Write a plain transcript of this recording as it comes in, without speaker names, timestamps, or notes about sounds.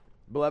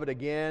Beloved,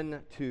 again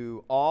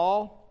to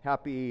all,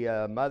 happy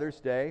Mother's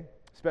Day,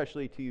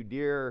 especially to you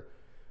dear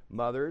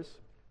mothers.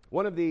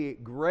 One of the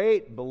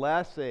great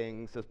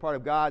blessings as part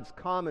of God's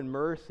common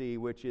mercy,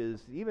 which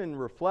is even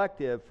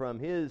reflective from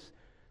His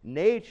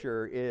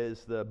nature,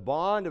 is the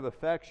bond of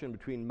affection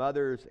between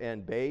mothers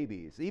and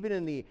babies. Even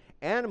in the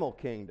animal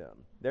kingdom,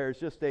 there's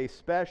just a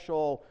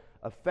special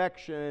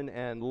affection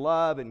and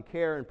love and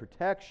care and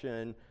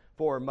protection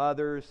for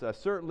mothers,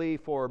 certainly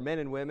for men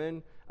and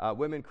women.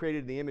 Women created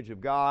in the image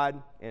of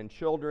God, and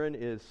children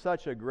is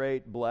such a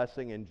great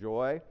blessing and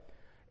joy.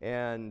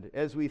 And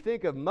as we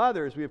think of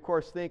mothers, we of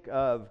course think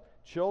of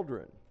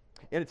children.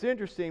 And it's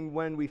interesting,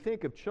 when we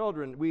think of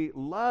children, we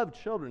love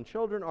children.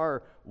 Children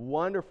are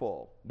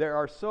wonderful. There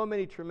are so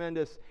many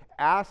tremendous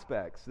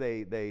aspects.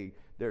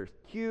 They're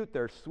cute,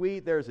 they're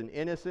sweet, there's an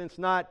innocence,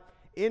 not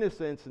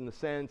innocence in the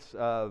sense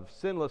of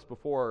sinless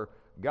before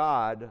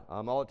God.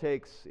 All it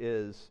takes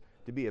is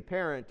to be a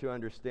parent to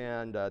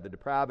understand the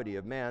depravity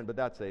of man, but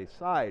that's a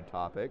side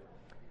topic.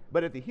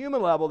 But at the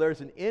human level,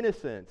 there's an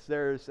innocence.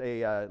 There's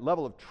a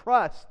level of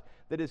trust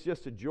that is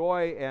just a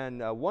joy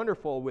and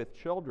wonderful with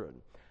children.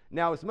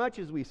 Now, as much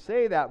as we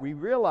say that, we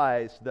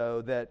realize,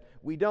 though, that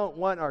we don't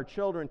want our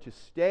children to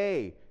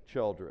stay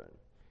children.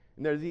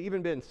 And there's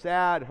even been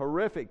sad,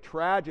 horrific,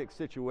 tragic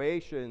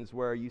situations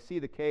where you see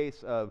the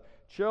case of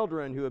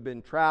children who have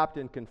been trapped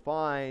and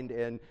confined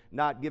and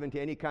not given to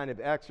any kind of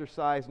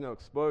exercise, no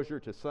exposure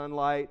to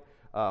sunlight,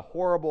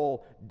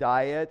 horrible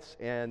diets,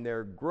 and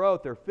their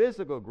growth, their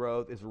physical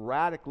growth, is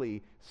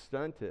radically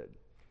stunted.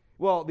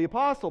 Well, the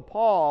Apostle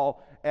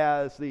Paul,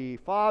 as the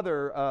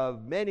father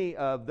of many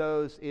of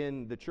those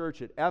in the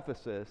church at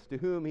Ephesus, to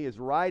whom he is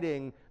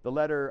writing the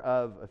letter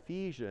of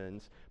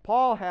Ephesians,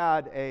 Paul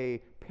had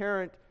a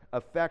parent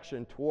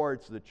affection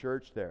towards the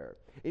church there.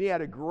 And he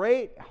had a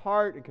great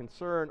heart and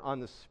concern on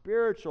the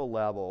spiritual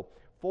level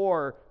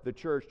for the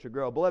church to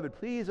grow. Beloved,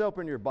 please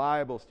open your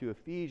Bibles to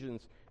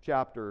Ephesians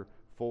chapter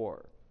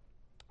 4.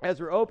 As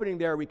we're opening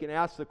there, we can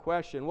ask the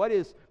question, what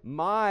is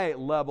my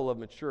level of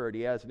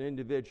maturity as an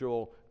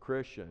individual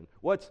Christian?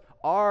 What's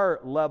our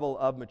level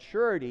of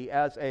maturity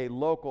as a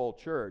local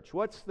church?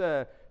 What's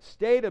the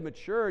state of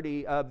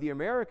maturity of the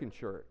American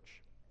church?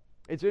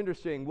 It's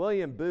interesting,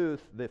 William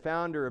Booth, the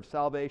founder of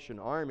Salvation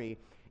Army,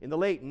 in the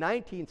late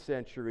 19th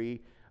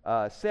century,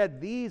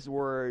 said these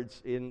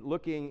words in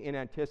looking in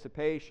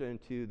anticipation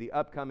to the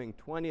upcoming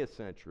 20th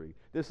century.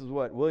 This is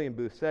what William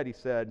Booth said. He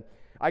said,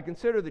 "I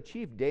consider the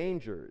chief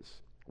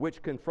dangers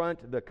which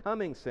confront the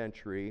coming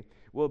century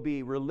will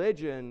be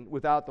religion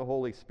without the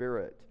Holy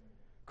Spirit,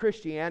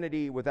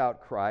 Christianity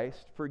without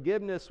Christ,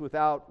 forgiveness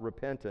without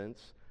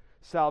repentance,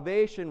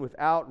 salvation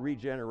without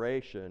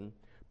regeneration,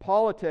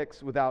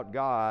 politics without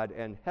God,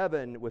 and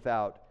heaven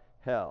without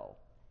hell."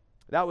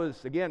 That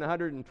was, again,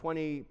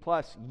 120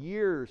 plus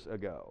years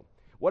ago.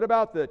 What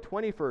about the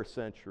 21st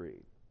century?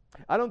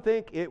 I don't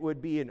think it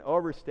would be an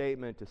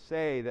overstatement to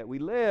say that we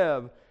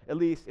live, at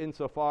least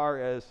insofar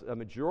as a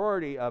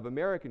majority of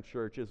American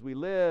churches, we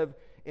live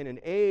in an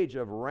age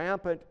of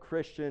rampant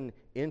Christian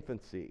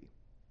infancy.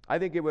 I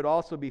think it would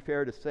also be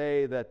fair to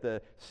say that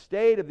the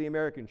state of the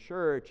American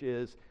church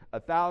is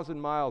 1,000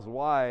 miles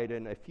wide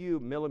and a few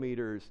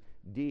millimeters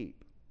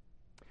deep.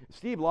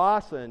 Steve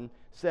Lawson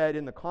said,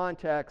 in the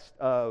context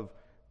of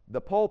the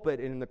pulpit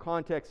and in the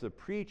context of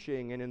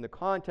preaching and in the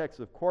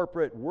context of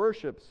corporate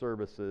worship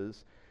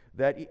services,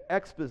 that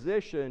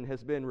exposition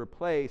has been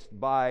replaced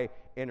by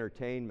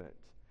entertainment.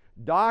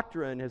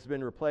 Doctrine has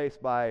been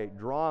replaced by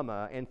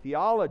drama, and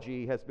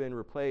theology has been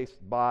replaced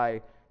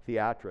by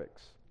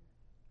theatrics.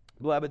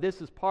 Beloved,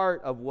 this is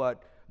part of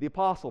what the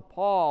Apostle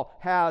Paul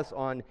has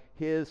on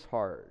his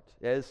heart.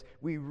 As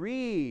we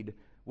read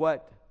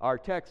what our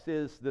text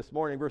is this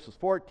morning, verses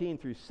 14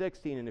 through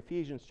 16 in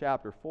Ephesians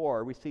chapter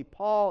 4, we see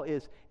Paul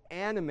is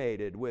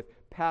animated with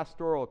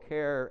pastoral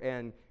care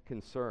and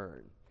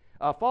concern.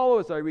 Follow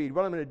as I read.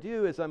 What I'm going to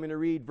do is I'm going to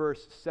read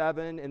verse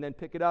 7 and then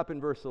pick it up in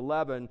verse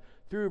 11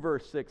 through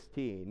verse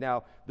 16.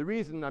 Now, the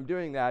reason I'm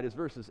doing that is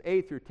verses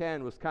 8 through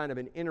 10 was kind of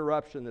an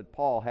interruption that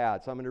Paul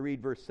had. So I'm going to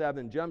read verse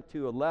 7, jump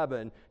to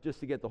 11, just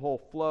to get the whole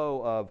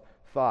flow of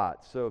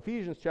thoughts. So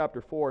Ephesians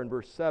chapter 4 and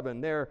verse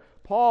 7, there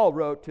Paul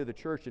wrote to the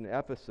church in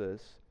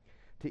Ephesus,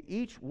 "To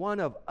each one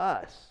of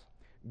us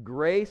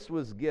grace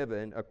was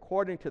given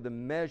according to the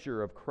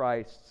measure of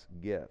Christ's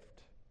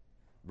gift."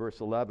 Verse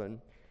 11,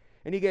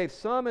 "And he gave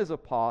some as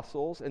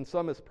apostles, and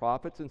some as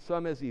prophets, and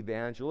some as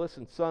evangelists,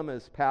 and some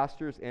as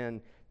pastors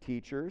and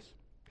teachers,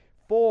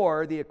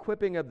 for the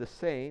equipping of the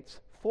saints,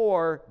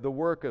 for the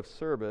work of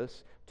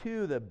service,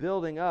 to the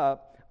building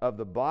up of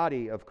the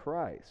body of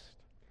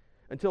Christ,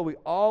 until we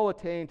all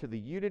attain to the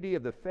unity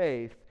of the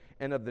faith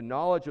and of the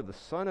knowledge of the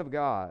Son of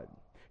God,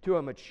 to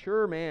a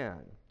mature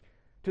man,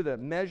 to the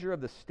measure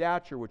of the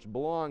stature which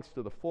belongs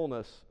to the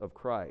fullness of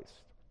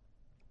Christ.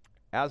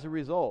 As a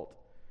result,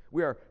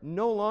 we are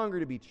no longer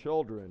to be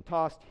children,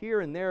 tossed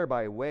here and there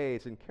by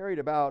waves and carried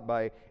about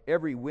by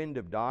every wind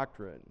of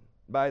doctrine,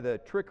 by the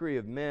trickery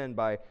of men,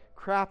 by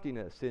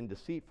craftiness in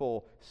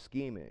deceitful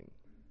scheming.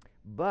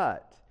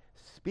 But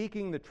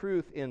speaking the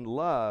truth in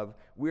love,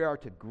 we are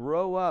to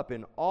grow up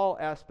in all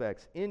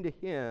aspects into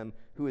Him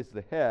who is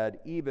the head,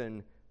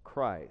 even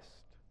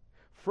Christ,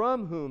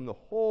 from whom the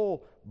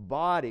whole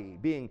body,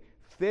 being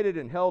fitted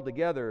and held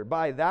together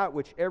by that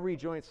which every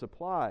joint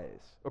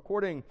supplies,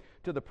 according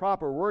to the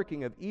proper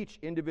working of each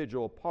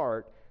individual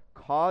part,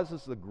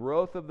 causes the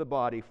growth of the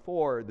body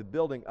for the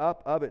building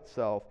up of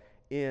itself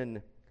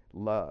in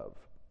love.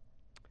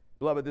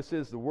 Beloved, this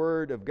is the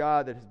word of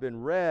God that has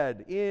been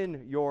read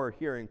in your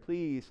hearing.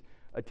 Please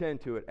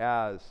attend to it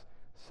as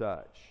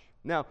such.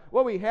 Now,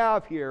 what we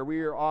have here,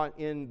 we are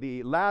in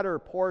the latter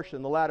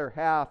portion, the latter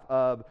half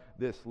of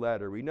this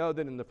letter. We know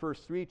that in the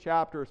first 3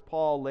 chapters,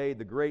 Paul laid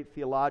the great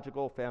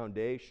theological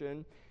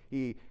foundation.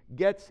 He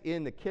gets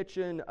in the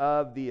kitchen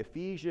of the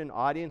Ephesian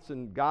audience,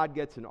 and God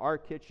gets in our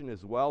kitchen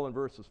as well in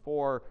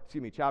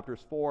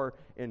chapters 4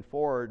 and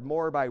forward,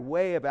 more by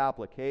way of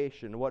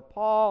application. What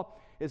Paul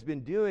has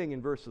been doing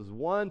in verses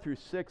 1 through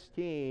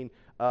 16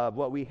 of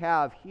what we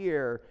have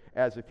here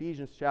as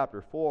Ephesians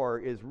chapter 4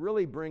 is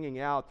really bringing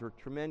out the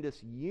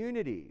tremendous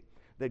unity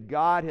that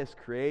God has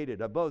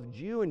created of both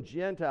Jew and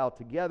Gentile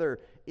together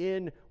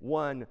in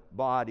one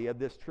body, of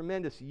this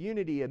tremendous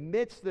unity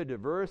amidst the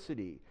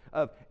diversity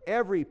of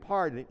every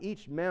part and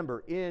each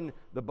member in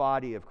the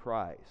body of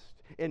Christ.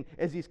 And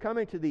as he's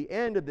coming to the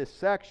end of this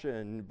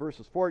section,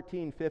 verses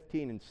 14,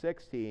 15, and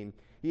 16,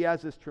 he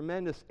has this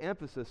tremendous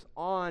emphasis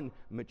on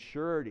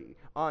maturity,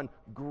 on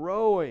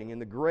growing in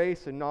the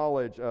grace and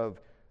knowledge of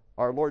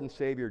our Lord and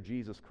Savior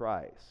Jesus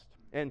Christ.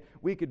 And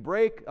we could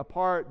break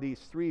apart these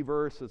 3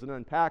 verses and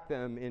unpack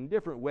them in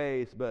different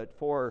ways, but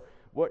for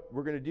what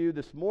we're going to do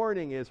this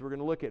morning is we're going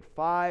to look at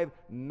 5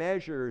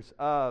 measures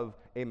of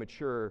a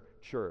mature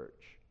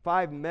church.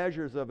 5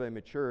 measures of a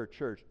mature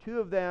church. 2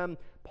 of them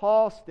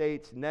Paul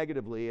states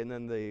negatively, and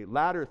then the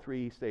latter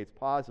 3 he states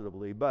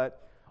positively,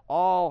 but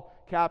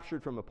all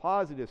captured from a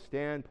positive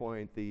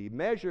standpoint. The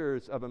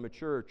measures of a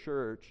mature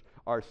church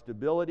are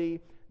stability,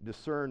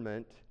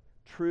 discernment,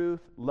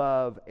 truth,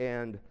 love,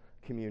 and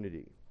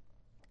community.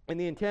 And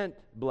the intent,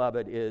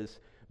 beloved, is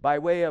by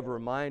way of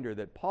reminder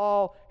that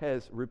Paul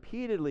has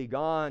repeatedly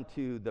gone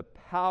to the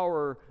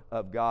power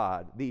of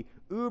God, the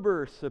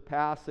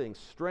uber-surpassing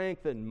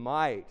strength and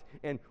might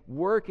and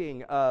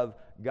working of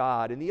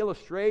God. And the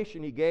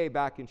illustration he gave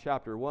back in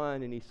chapter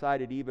 1, and he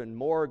cited even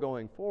more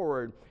going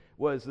forward,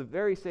 was the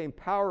very same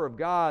power of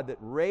God that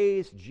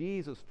raised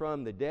Jesus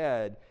from the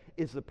dead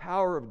is the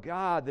power of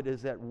God that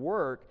is at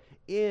work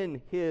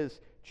in His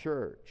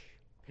church.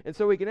 And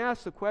so we can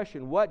ask the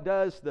question, what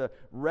does the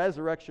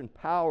resurrection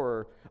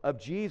power of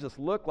Jesus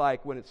look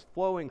like when it's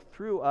flowing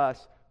through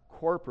us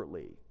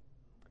corporately?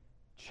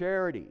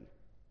 Charity,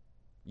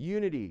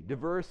 unity,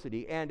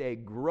 diversity, and a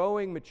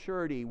growing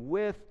maturity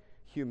with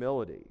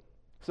humility.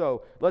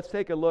 So let's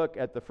take a look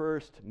at the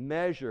first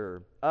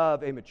measure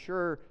of a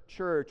mature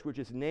church, which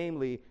is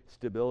namely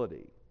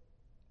stability.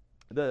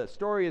 The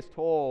story is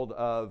told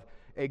of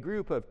a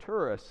group of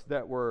tourists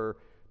that were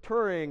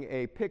touring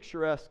a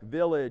picturesque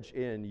village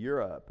in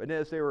Europe. And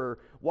as they were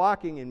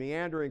walking and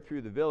meandering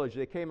through the village,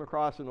 they came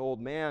across an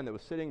old man that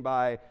was sitting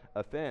by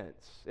a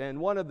fence. And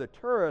one of the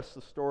tourists,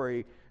 the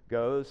story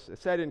goes,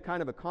 said in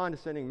kind of a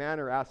condescending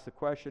manner, asked the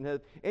question,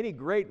 "Have any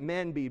great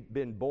men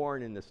been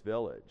born in this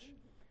village?"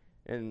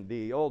 And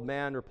the old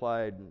man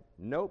replied,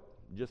 "Nope,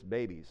 just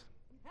babies."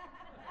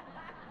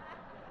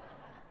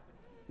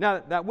 Now,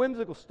 that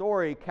whimsical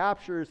story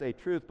captures a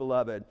truth,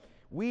 beloved.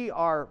 We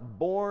are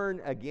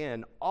born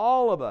again,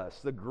 all of us,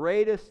 the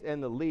greatest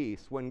and the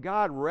least. When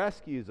God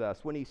rescues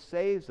us, when He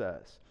saves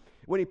us,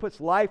 when He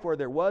puts life where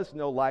there was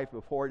no life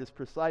before, it is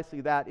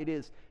precisely that. It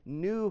is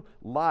new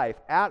life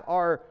at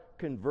our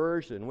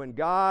conversion. When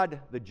God,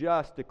 the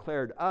just,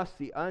 declared us,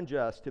 the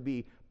unjust, to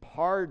be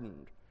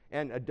pardoned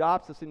and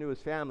adopts us into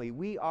His family,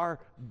 we are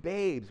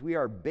babes. We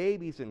are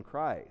babies in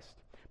Christ.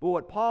 But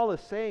what Paul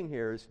is saying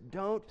here is,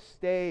 don't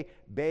stay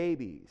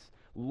babies.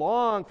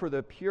 Long for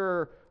the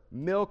pure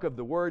milk of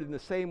the Word in the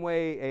same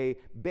way a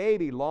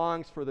baby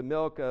longs for the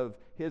milk of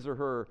his or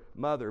her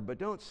mother. But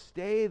don't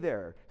stay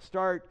there.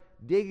 Start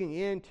digging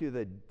into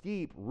the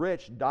deep,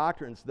 rich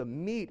doctrines, the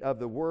meat of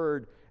the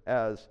Word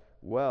as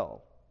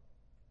well.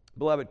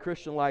 Beloved,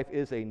 Christian life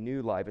is a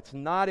new life. It's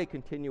not a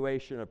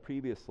continuation of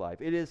previous life.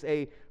 It is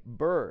a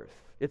birth.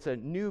 It's a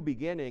new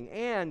beginning.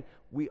 And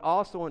we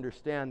also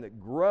understand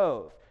that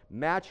growth,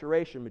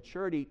 maturation,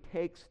 maturity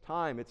takes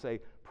time. It's a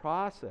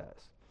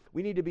process.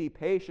 We need to be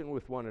patient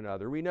with one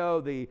another. We know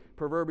the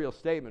proverbial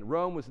statement,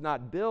 Rome was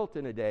not built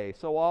in a day,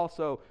 so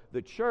also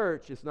the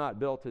church is not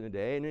built in a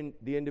day, and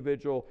the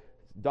individual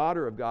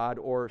daughter of God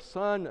or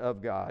son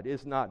of God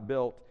is not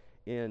built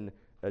in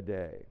a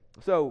day.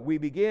 So we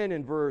begin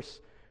in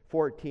verse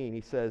 14.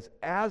 He says,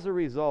 as a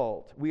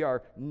result, we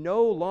are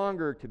no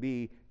longer to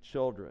be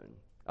children.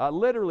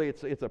 Literally,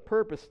 it's a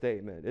purpose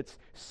statement. It's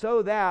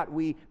so that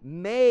we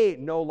may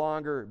no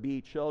longer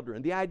be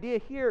children. The idea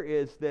here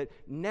is that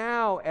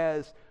now,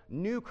 as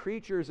new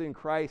creatures in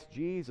Christ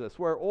Jesus,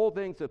 where old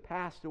things have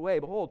passed away,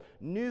 behold,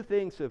 new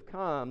things have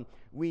come,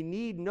 we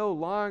need no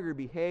longer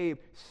behave,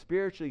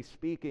 spiritually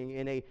speaking,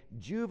 in a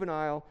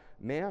juvenile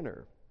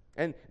manner.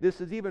 And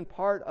this is even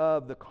part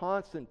of the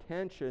constant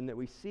tension that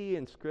we see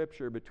in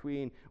Scripture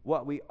between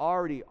what we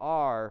already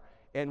are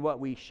and what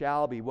we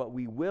shall be, what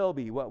we will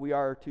be, what we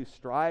are to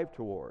strive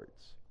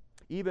towards.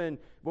 Even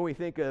when we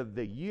think of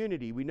the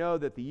unity, we know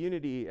that the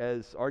unity,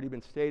 as already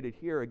been stated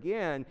here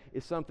again,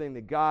 is something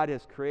that God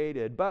has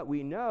created. But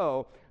we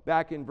know,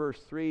 back in verse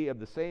 3 of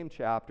the same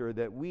chapter,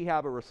 that we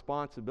have a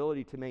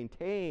responsibility to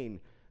maintain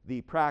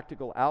the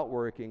practical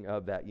outworking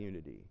of that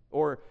unity.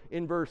 Or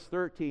in verse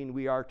 13,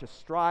 we are to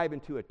strive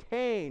and to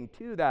attain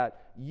to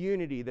that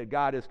unity that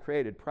God has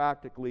created,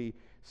 practically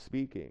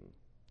speaking.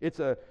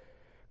 It's a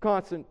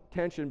constant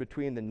tension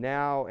between the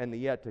now and the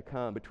yet to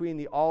come, between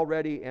the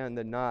already and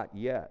the not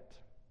yet.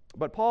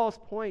 But Paul's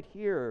point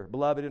here,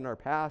 beloved, in our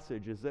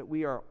passage is that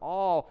we are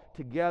all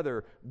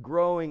together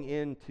growing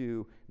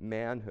into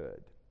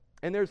manhood.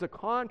 And there's a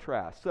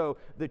contrast. So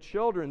the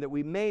children, that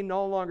we may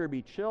no longer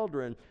be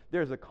children,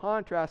 there's a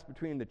contrast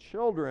between the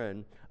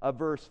children of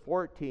verse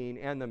 14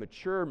 and the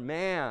mature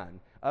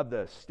man of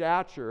the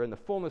stature and the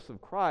fullness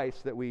of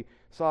Christ that we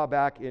saw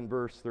back in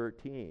verse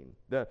 13.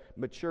 The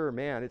mature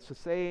man. It's the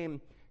same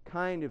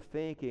kind of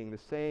thinking, the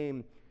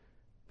same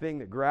thing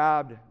that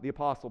grabbed the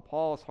Apostle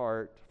Paul's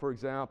heart, for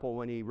example,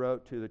 when he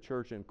wrote to the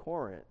church in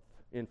Corinth.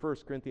 In 1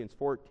 Corinthians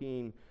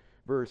 14,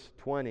 verse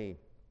 20,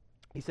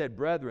 he said,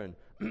 "Brethren,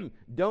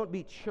 don't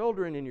be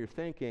children in your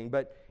thinking,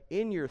 but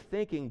in your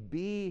thinking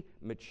be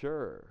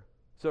mature."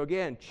 So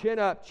again, chin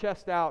up,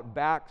 chest out,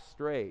 back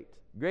straight.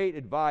 Great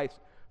advice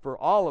for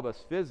all of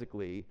us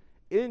physically,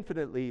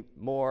 infinitely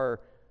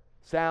more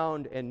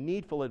sound and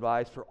needful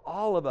advice for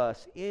all of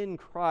us in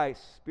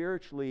Christ,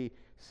 spiritually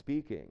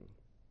speaking.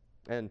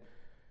 And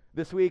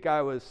this week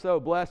I was so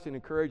blessed and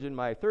encouraged in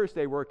my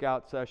Thursday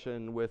workout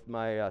session with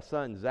my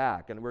son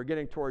Zach, and we're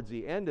getting towards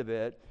the end of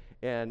it,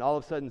 and all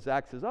of a sudden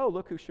Zach says, "Oh,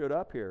 look who showed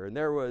up here." And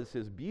there was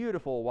his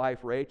beautiful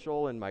wife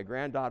Rachel and my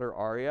granddaughter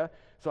Aria.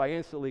 So I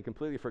instantly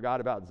completely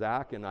forgot about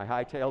Zach, and I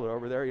hightailed it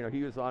over there. You know,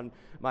 he was on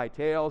my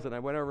tails, and I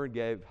went over and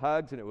gave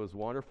hugs, and it was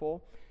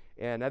wonderful.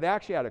 And they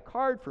actually had a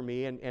card for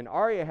me, and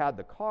Aria had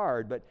the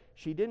card, but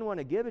she didn't want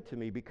to give it to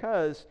me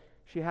because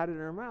she had it in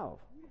her mouth.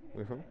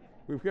 Her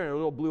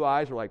little blue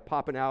eyes were like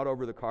popping out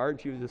over the card,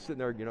 and she was just sitting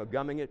there,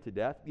 gumming it to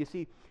death. You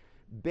see,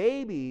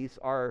 babies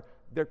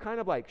they're kind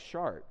of like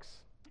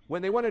sharks.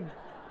 When they want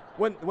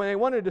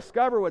to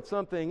discover what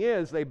something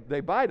is, they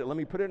bite it. Let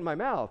me put it in my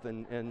mouth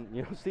and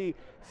see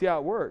how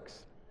it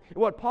works.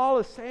 What Paul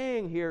is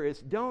saying here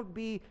is, don't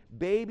be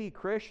baby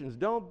Christians.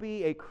 Don't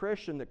be a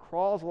Christian that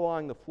crawls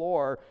along the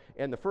floor,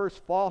 and the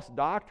first false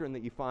doctrine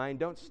that you find,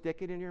 don't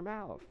stick it in your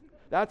mouth.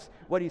 That's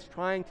what he's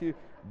trying to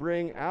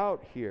bring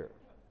out here,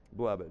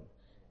 beloved.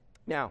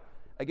 Now,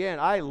 again,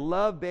 I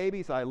love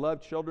babies. I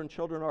love children.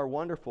 Children are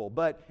wonderful.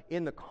 But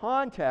in the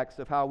context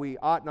of how we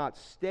ought not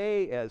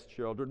stay as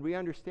children, we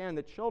understand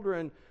that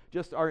children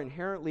just are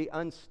inherently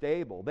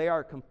unstable. They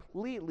are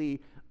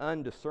completely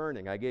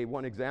undiscerning. I gave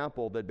one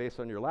example that, based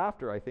on your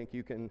laughter, I think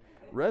you can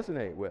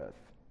resonate with.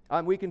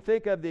 We can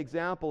think of the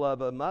example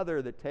of a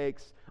mother that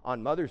takes,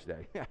 on Mother's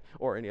Day,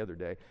 or any other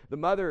day, the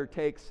mother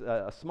takes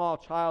a small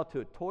child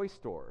to a toy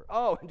store.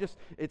 Oh, and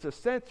it's a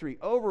sensory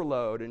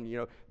overload, and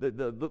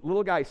the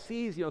little guy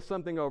sees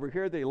something over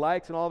here that he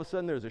likes, and all of a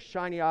sudden there's a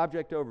shiny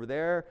object over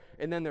there,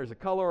 and then there's a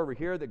color over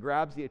here that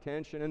grabs the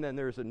attention, and then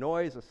there's a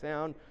noise, a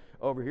sound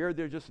over here.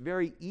 They're just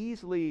very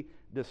easily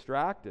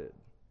distracted.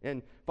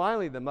 And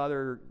finally, the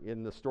mother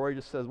in the story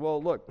just says,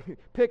 "Well, look,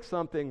 pick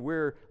something,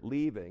 we're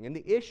leaving." And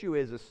the issue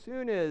is, as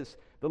soon as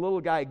the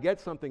little guy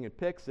gets something and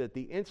picks it,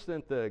 the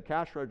instant the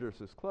cash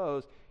register is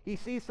closed, he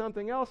sees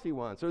something else he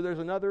wants, or there's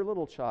another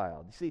little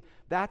child. You see,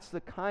 that's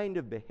the kind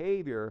of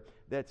behavior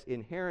that's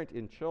inherent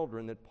in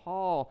children that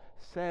Paul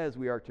says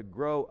we are to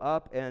grow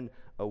up and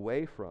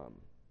away from.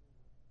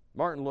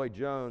 Martin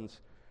Lloyd-Jones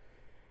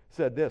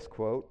said this,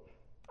 quote,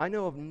 "I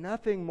know of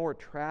nothing more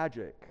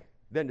tragic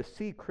than to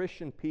see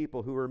Christian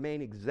people who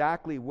remain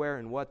exactly where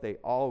and what they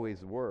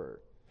always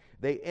were.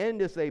 They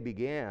end as they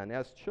began,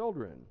 as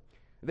children.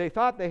 They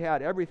thought they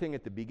had everything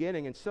at the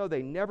beginning, and so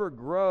they never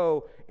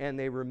grow, and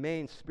they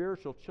remain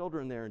spiritual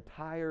children their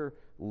entire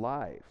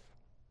life."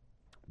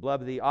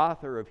 Beloved, the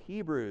author of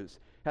Hebrews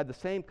had the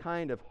same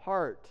kind of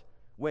heart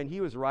when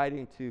he was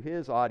writing to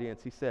his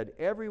audience. He said,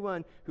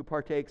 "Everyone who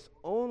partakes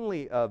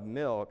only of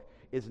milk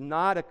is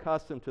not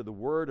accustomed to the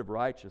word of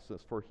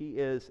righteousness, for he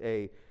is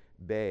a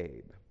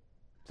babe."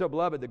 So,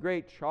 beloved, the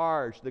great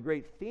charge, the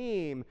great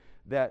theme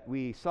that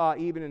we saw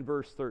even in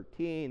verse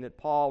 13, that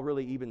Paul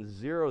really even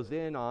zeroes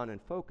in on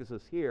and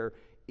focuses here,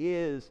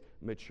 is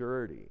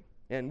maturity.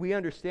 And we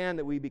understand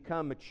that we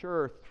become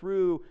mature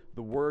through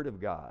the Word of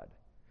God,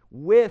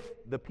 with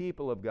the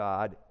people of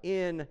God,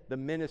 in the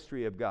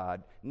ministry of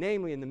God,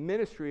 namely in the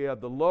ministry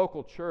of the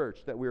local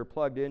church that we are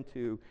plugged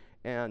into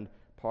and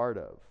part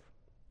of.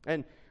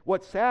 And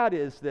what's sad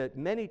is that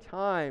many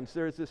times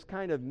there's this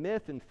kind of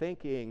myth and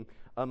thinking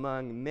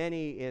among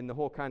many in the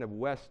whole kind of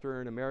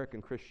Western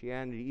American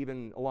Christianity,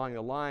 even along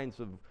the lines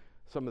of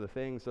some of the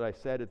things that I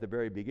said at the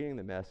very beginning of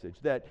the message,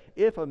 that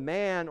if a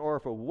man or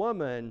if a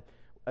woman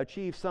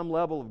achieves some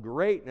level of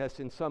greatness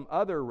in some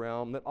other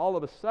realm, that all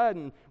of a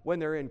sudden, when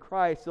they're in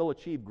Christ, they'll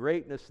achieve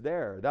greatness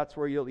there. That's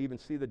where you'll even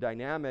see the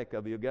dynamic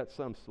of you'll get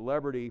some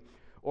celebrity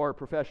or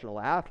professional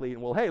athlete,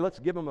 and well, hey, let's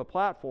give them a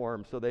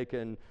platform so they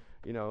can,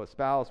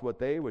 espouse what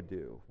they would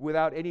do,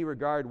 without any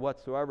regard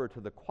whatsoever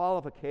to the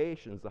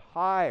qualifications, the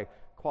high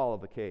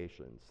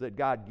qualifications that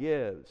God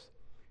gives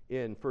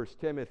in 1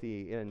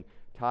 Timothy and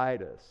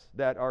Titus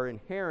that are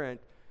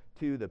inherent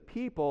to the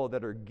people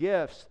that are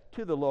gifts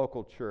to the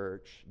local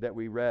church that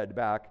we read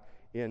back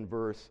in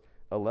verse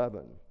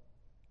 11.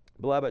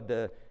 Beloved,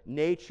 the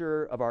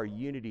nature of our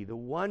unity, the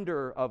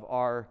wonder of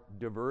our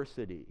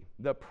diversity,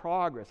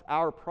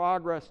 our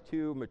progress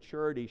to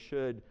maturity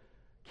should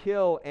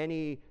kill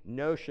any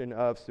notion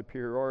of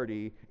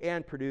superiority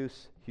and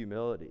produce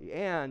humility.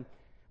 And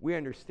we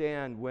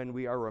understand when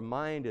we are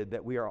reminded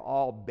that we are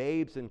all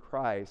babes in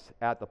Christ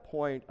at the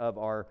point of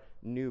our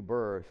new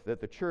birth,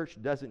 that the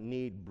church doesn't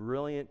need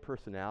brilliant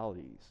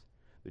personalities.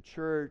 The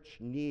church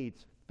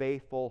needs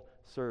faithful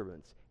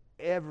servants.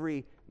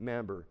 Every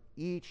member,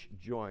 each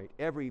joint,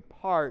 every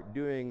part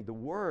doing the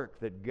work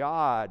that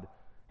God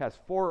has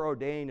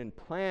foreordained and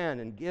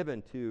planned and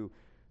given to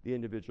the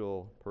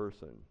individual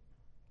person.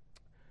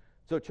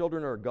 So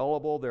children are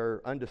gullible,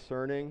 they're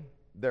undiscerning,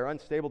 they're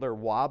unstable, they're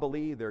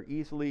wobbly, they're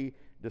easily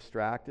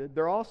distracted.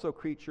 They're also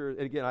creatures,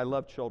 and again, I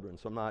love children,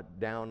 so I'm not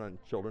down on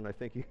children. I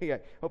think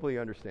hopefully you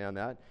understand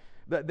that.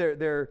 But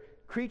they're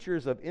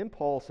creatures of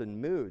impulse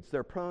and moods.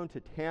 They're prone to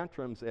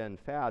tantrums and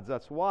fads.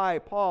 That's why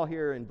Paul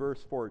here in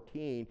verse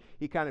 14,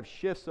 he kind of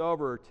shifts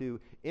over to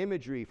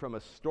imagery from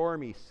a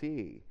stormy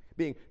sea,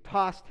 being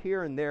tossed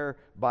here and there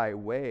by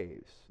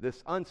waves.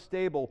 This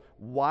unstable,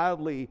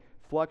 wildly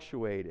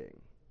fluctuating.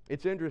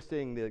 It's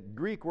interesting, the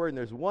Greek word, and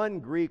there's one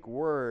Greek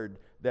word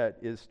that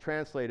is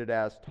translated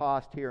as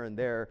tossed here and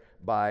there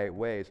by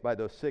waves, by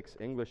those 6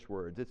 English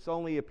words. It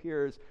only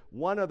appears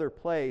one other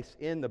place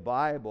in the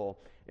Bible,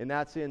 and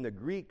that's in the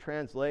Greek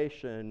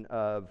translation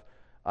of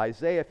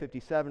Isaiah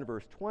 57,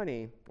 verse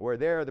 20, where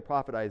there the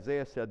prophet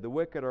Isaiah said, "The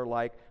wicked are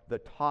like the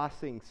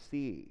tossing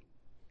sea,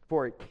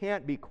 for it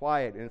can't be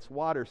quiet, and its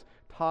waters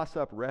toss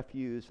up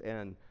refuse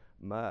and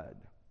mud."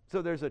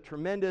 So there's a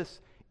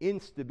tremendous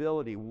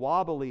instability,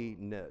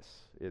 wobbliness,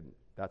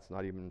 that's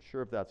not even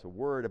sure if that's a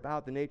word,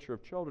 about the nature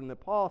of children that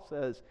Paul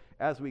says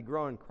as we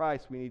grow in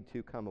Christ we need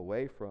to come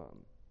away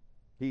from.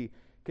 He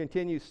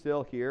continues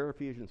still here,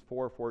 Ephesians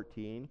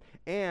 4:14,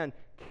 and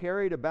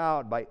carried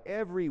about by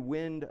every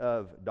wind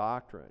of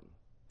doctrine.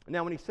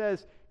 Now when he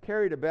says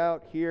carried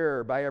about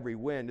here by every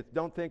wind,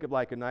 don't think of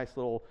like a nice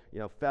little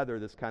feather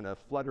that's kind of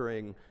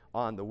fluttering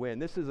on the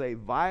wind. This is a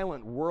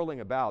violent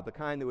whirling about, the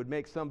kind that would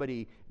make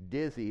somebody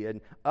dizzy,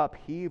 and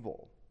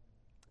upheaval.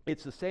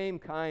 It's the same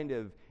kind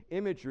of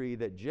imagery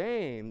that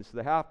James,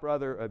 the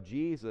half-brother of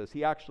Jesus,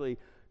 he actually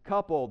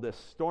coupled this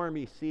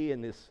stormy sea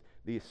and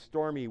these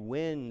stormy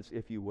winds,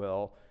 if you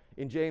will,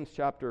 in James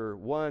chapter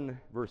 1,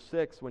 verse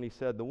 6, when he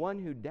said, "The one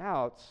who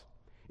doubts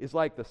is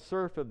like the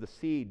surf of the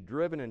sea,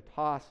 driven and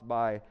tossed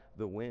by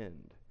the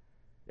wind."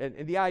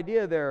 And the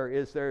idea there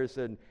is there's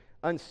an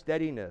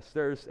unsteadiness,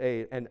 there's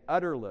an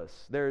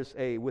utterless, there's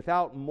a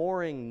without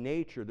mooring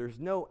nature, there's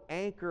no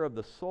anchor of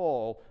the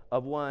soul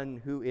of one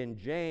who in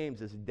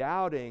James is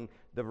doubting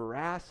the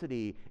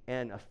veracity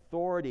and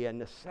authority and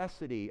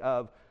necessity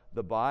of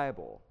the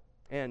Bible,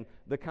 and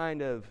the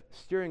kind of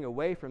steering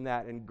away from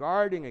that and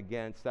guarding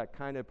against that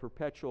kind of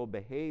perpetual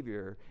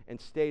behavior and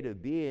state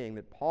of being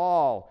that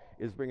Paul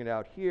is bringing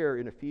out here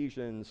in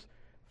Ephesians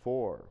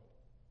 4.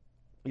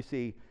 You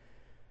see,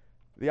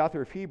 the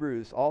author of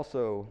Hebrews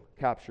also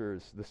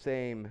captures the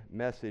same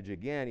message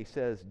again. He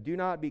says, "Do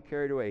not be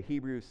carried away,"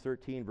 Hebrews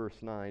 13,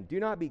 verse 9, "do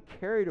not be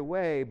carried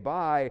away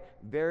by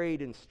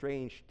varied and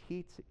strange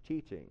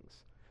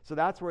teachings." So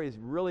that's where he's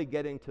really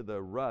getting to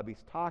the rub.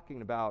 He's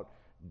talking about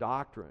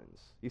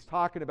doctrines. He's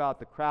talking about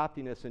the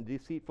craftiness and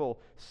deceitful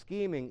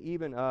scheming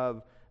even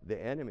of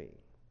the enemy.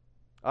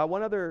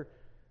 One other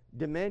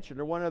dimension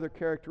or one other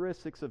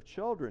characteristics of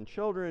children.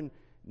 Children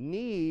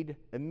need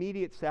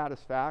immediate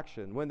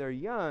satisfaction. When they're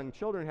young,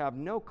 children have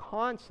no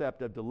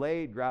concept of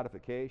delayed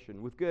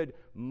gratification. With good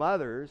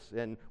mothers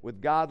and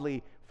with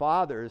godly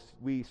fathers,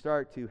 we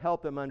start to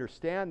help them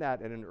understand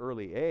that at an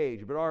early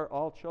age. But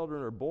all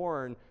children are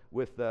born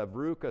with the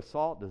Verruca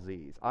salt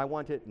disease. I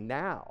want it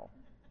now,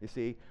 you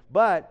see.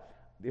 But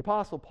the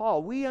Apostle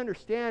Paul, we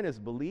understand as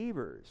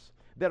believers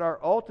that our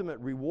ultimate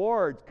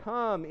rewards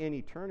come in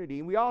eternity.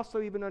 And we also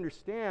even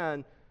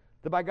understand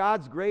that by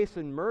God's grace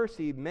and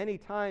mercy, many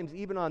times,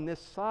 even on this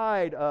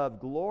side of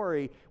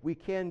glory, we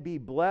can be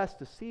blessed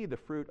to see the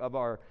fruit of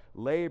our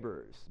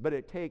labors. But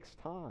it takes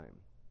time.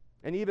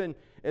 And even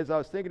as I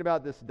was thinking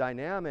about this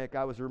dynamic,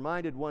 I was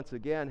reminded once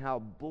again how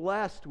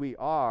blessed we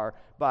are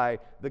by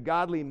the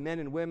godly men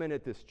and women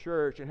at this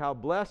church, and how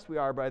blessed we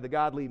are by the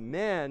godly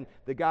men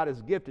that God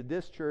has gifted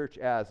this church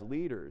as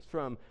leaders.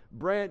 From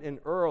Brent and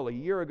Earl a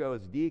year ago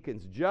as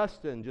deacons,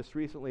 Justin just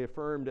recently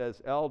affirmed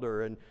as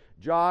elder, and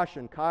Josh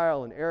and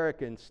Kyle and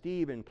Eric and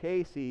Steve and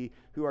Casey,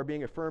 who are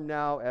being affirmed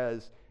now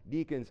as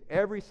deacons,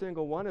 every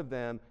single one of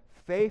them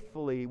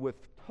faithfully, with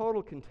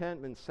total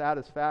contentment,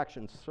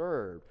 satisfaction,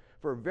 served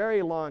for a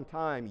very long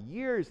time,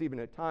 years even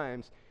at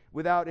times,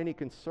 without any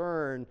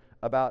concern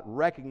about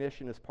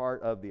recognition as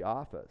part of the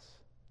office.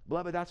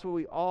 Beloved, that's what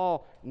we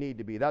all need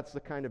to be. That's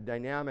the kind of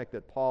dynamic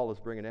that Paul is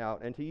bringing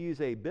out. And to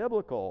use a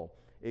biblical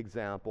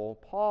example,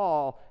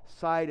 Paul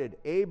cited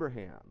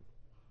Abraham.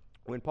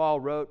 When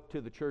Paul wrote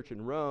to the church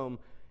in Rome,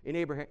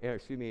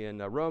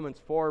 in Romans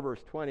 4,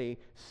 verse 20,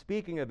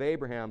 speaking of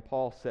Abraham,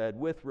 Paul said,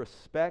 with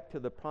respect to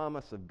the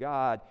promise of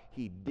God,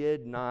 he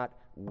did not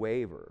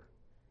waver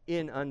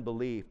in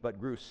unbelief, but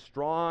grew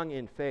strong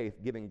in faith,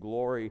 giving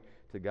glory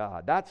to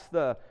God. That's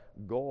the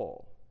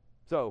goal.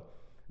 So,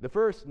 the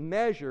first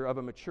measure of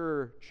a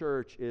mature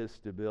church is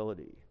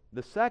stability.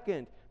 The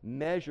second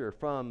measure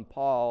from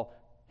Paul,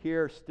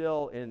 here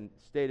still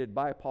stated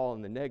by Paul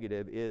in the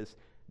negative, is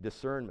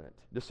discernment.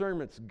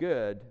 Discernment's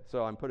good,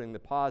 so I'm putting the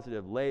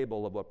positive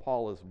label of what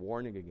Paul is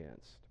warning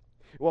against.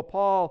 What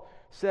Paul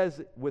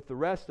says with the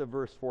rest of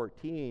verse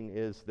 14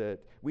 is that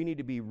we need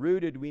to be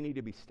rooted, we need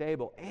to be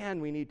stable,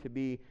 and we need to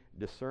be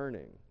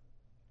discerning.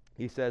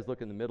 He says,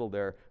 look in the middle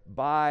there,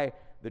 by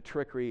the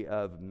trickery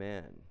of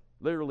men.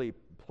 Literally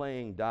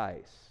playing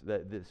dice,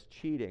 this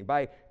cheating.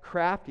 By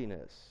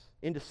craftiness,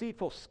 in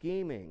deceitful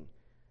scheming.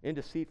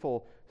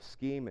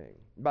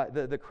 By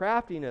the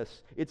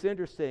craftiness, it's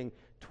interesting,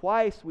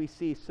 twice we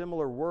see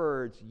similar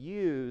words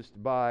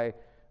used by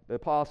the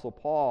Apostle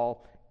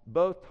Paul,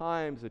 both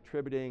times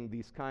attributing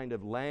these kind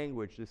of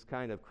language, this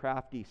kind of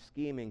crafty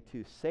scheming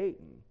to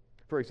Satan.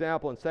 For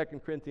example, in 2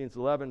 Corinthians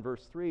 11,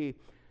 verse 3,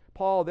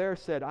 Paul there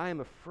said, I am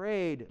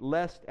afraid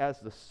lest as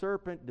the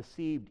serpent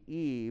deceived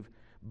Eve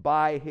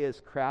by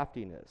his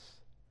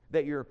craftiness,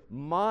 that your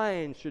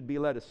mind should be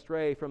led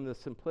astray from the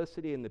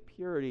simplicity and the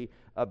purity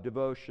of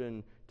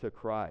devotion to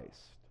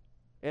Christ.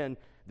 And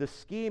the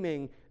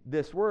scheming,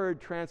 this word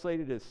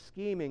translated as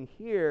scheming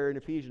here in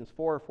Ephesians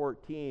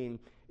 4:14,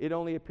 it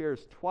only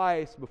appears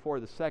twice before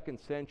the 2nd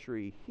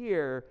century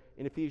here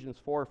in Ephesians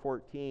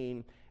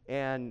 4:14,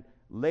 and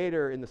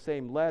later in the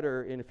same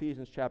letter in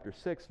Ephesians chapter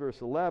 6,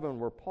 verse 11,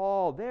 where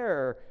Paul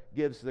there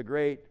gives the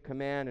great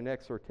command and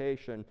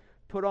exhortation,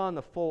 put on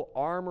the full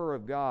armor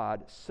of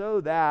God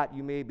so that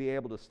you may be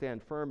able to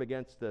stand firm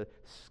against the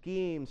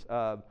schemes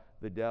of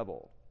the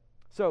devil.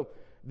 So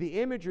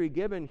the imagery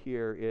given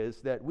here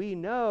is that we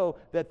know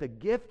that the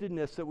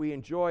giftedness that we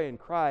enjoy in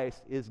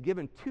Christ is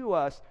given to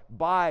us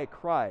by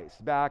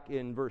Christ, back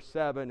in verse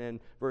 7 and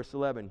verse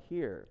 11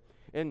 here.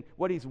 And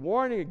what he's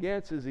warning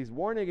against is he's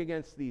warning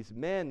against these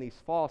men, these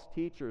false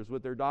teachers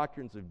with their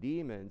doctrines of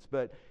demons,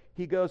 but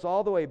he goes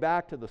all the way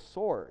back to the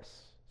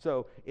source.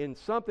 So in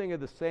something of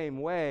the same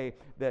way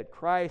that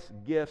Christ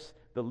gifts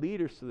the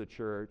leaders to the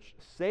church,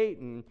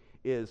 Satan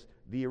is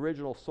the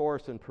original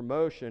source and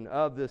promotion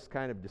of this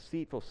kind of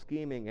deceitful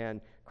scheming and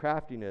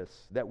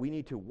craftiness that we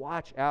need to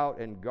watch out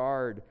and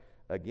guard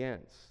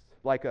against.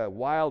 Like a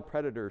wild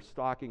predator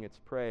stalking its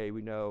prey,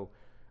 we know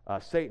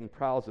Satan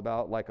prowls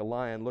about like a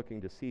lion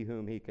looking to see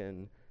whom he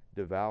can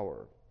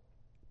devour.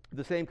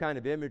 The same kind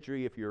of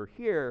imagery, if you're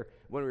here,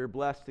 when we were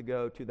blessed to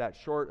go to that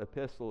short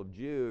epistle of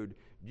Jude,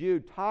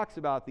 Jude talks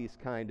about these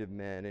kind of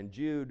men. In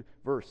Jude,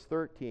 verse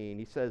 13,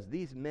 he says,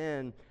 these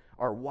men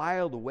are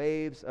wild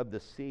waves of the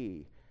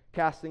sea,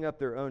 casting up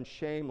their own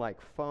shame like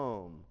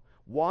foam,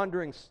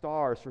 wandering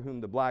stars for whom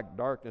the black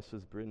darkness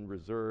has been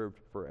reserved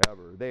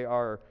forever. They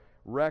are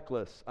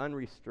reckless,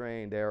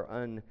 unrestrained, they are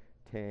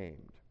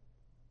untamed.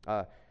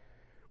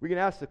 We can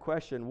ask the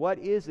question, what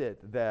is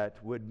it that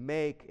would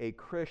make a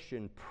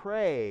Christian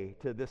prey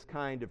to this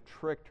kind of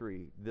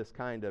trickery, this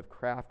kind of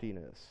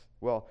craftiness?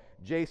 Well,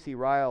 J.C.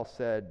 Ryle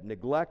said,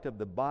 neglect of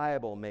the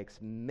Bible makes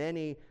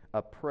many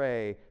a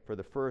prey for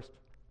the first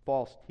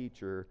false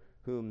teacher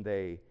whom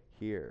they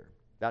hear.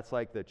 That's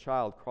like the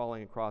child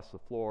crawling across the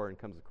floor and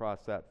comes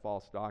across that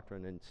false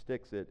doctrine and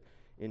sticks it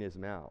in his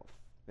mouth.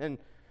 And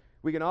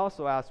we can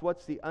also ask,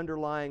 what's the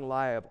underlying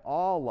lie of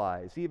all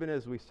lies? Even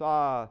as we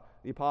saw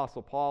the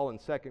Apostle Paul in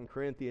 2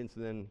 Corinthians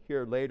and then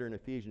here later in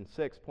Ephesians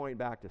 6 point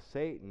back to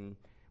Satan,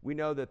 we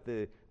know that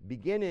the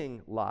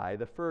beginning lie,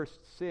 the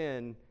first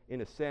sin,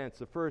 in a sense,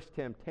 the first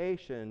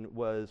temptation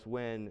was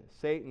when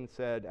Satan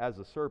said as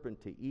a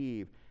serpent to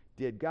Eve,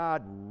 did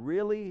God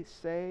really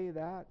say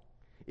that?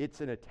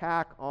 It's an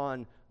attack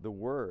on the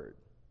Word.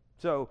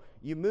 So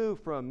you move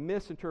from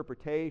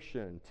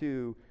misinterpretation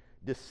to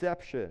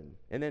deception,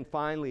 and then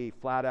finally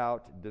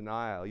flat-out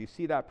denial. You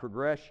see that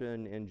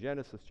progression in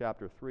Genesis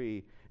chapter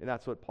 3, and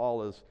that's what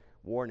Paul is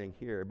warning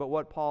here. But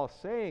what Paul is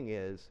saying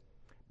is,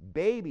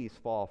 babies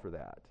fall for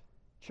that.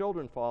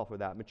 Children fall for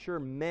that. Mature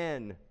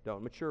men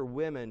don't. Mature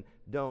women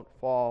don't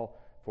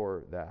fall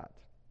for that.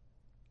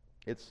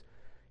 It's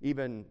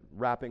even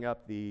wrapping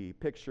up the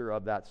picture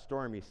of that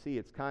stormy sea,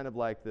 it's kind of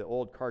like the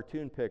old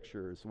cartoon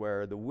pictures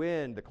where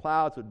the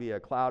clouds would be a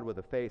cloud with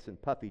a face and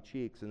puffy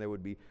cheeks, and they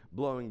would be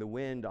blowing the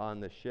wind on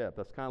the ship.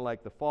 That's kind of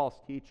like the false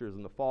teachers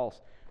and the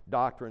false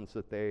doctrines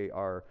that they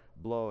are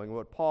blowing.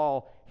 What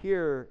Paul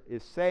here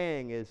is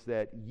saying is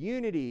that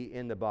unity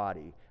in the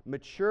body,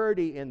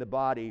 maturity in the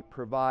body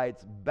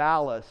provides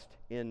ballast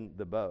in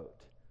the boat.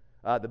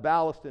 The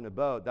ballast in a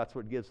boat, that's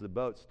what gives the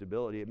boat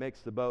stability. It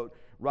makes the boat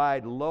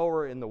ride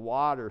lower in the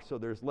water, so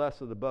there's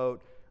less of the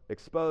boat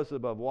exposed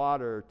above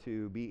water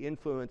to be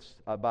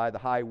influenced by the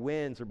high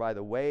winds or by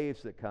the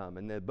waves that come,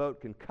 and the boat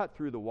can cut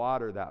through the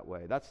water that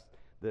way. That's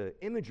the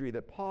imagery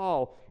that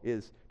Paul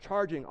is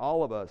charging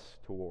all of us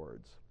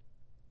towards.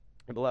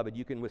 And beloved,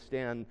 you can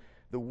withstand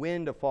the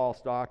wind of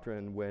false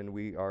doctrine when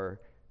we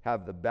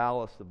have the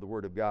ballast of the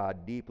Word of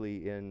God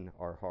deeply in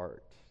our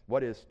heart.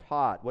 What is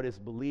taught, what is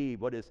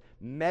believed, what is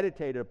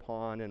meditated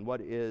upon, and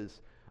what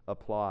is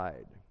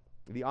applied.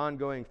 The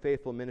ongoing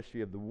faithful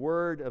ministry of the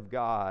Word of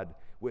God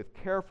with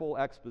careful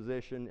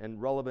exposition and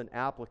relevant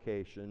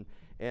application,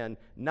 and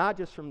not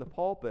just from the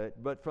pulpit,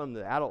 but from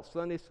the adult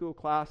Sunday school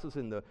classes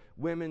and the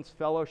women's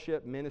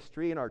fellowship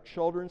ministry in our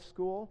children's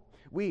school.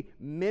 We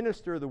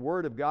minister the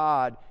Word of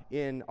God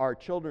in our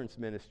children's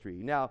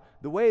ministry. Now,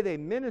 the way they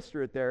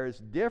minister it there is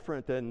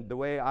different than the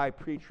way I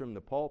preach from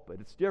the pulpit.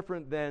 It's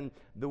different than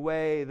the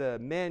way the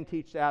men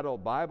teach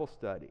adult Bible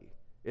study.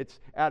 It's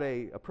at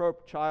a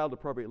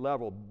child-appropriate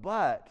level,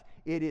 but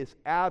it is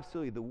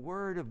absolutely the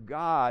Word of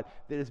God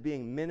that is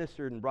being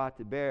ministered and brought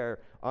to bear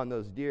on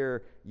those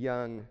dear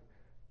young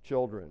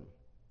children.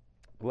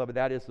 Beloved,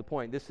 that is the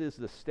point. This is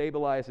the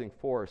stabilizing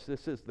force.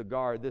 This is the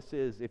guard. This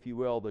is, if you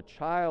will, the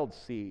child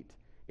seat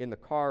in the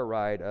car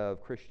ride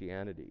of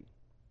Christianity.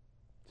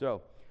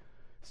 So,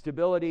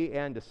 stability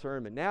and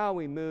discernment. Now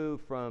we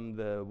move from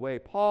the way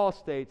Paul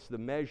states the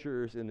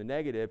measures in the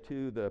negative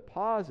to the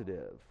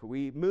positive.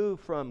 We move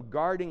from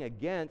guarding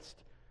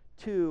against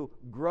to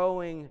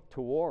growing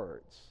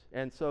towards.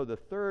 And so the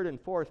third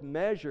and fourth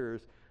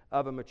measures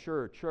of a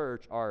mature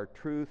church are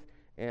truth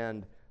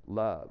and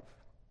love.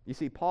 You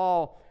see,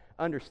 Paul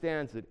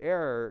understands that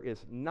error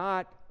is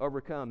not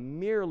overcome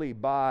merely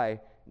by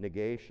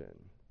negation.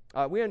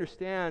 We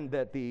understand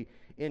that the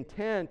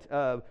intent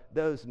of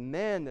those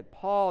men that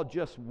Paul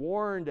just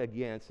warned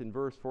against in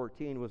verse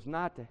 14 was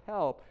not to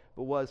help,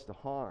 but was to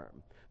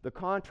harm. The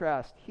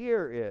contrast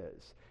here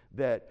is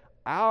that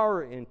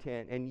our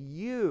intent, and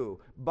you,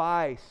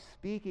 by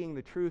speaking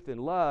the truth in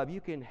love,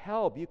 you can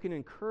help, you can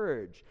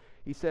encourage.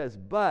 He says,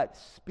 but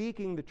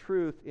speaking the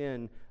truth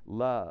in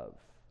love.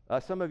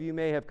 Some of you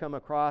may have come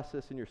across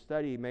this in your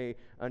study, may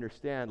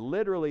understand.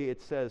 Literally,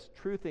 it says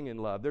truthing in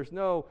love. There's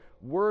no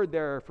word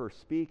there for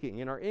speaking.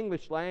 In our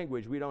English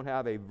language, we don't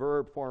have a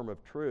verb form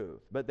of truth,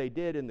 but they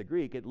did in the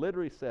Greek. It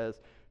literally says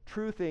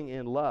truthing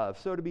in love.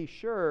 So to be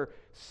sure,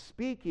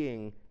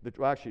 speaking,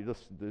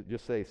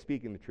 just say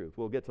speaking the truth.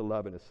 We'll get to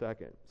love in a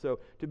second. So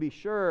to be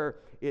sure,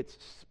 it's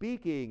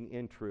speaking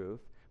in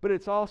truth, but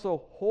it's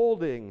also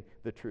holding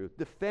the truth,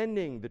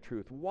 defending the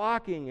truth,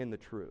 walking in the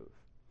truth.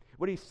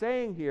 What he's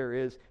saying here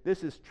is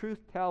this is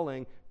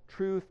truth-telling,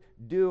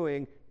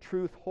 truth-doing,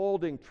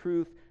 truth-holding,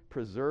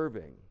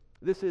 truth-preserving.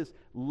 This is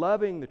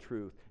loving the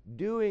truth,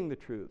 doing the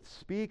truth,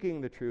 speaking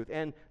the truth,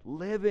 and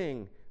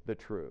living the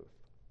truth.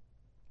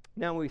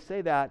 Now, when we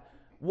say that,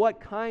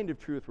 what kind of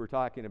truth we're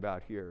talking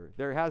about here?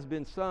 There has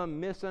been some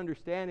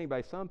misunderstanding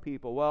by some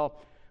people.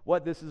 Well,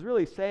 what this is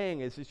really saying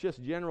is it's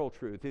just general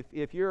truth.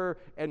 If you're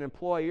an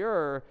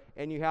employer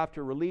and you have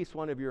to release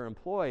one of your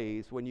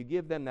employees, when you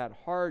give them that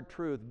hard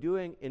truth,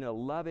 doing in a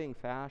loving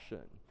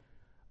fashion.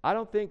 I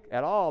don't think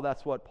at all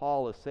that's what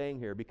Paul is saying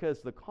here,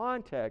 because the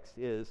context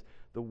is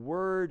the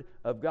Word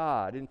of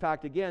God. In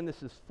fact, again,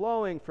 this is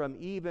flowing from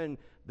even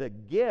the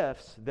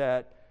gifts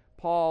that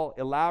Paul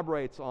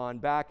elaborates on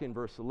back in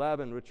verse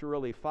 11, which are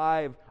really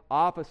 5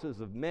 offices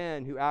of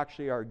men who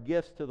actually are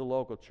gifts to the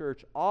local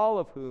church, all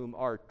of whom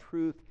are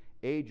truth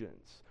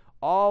agents.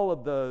 All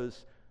of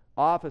those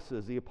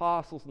offices, the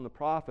apostles and the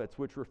prophets,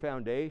 which were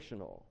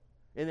foundational.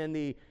 And then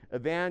the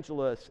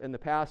evangelists and the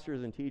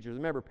pastors and teachers.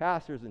 Remember,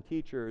 pastors and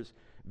teachers,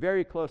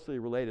 very closely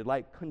related.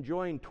 Like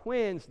conjoined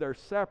twins, they're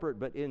separate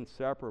but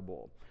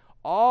inseparable.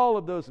 All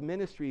of those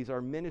ministries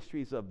are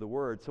ministries of the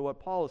Word. So what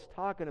Paul is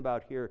talking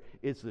about here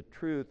is the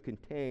truth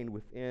contained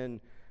within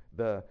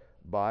the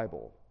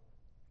Bible.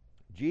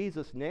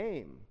 Jesus'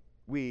 name,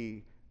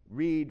 we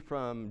read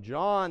from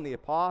John the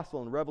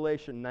Apostle in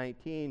Revelation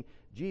 19,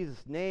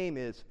 Jesus' name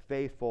is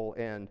faithful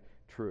and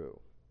true.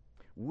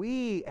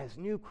 We, as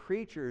new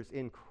creatures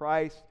in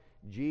Christ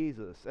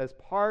Jesus, as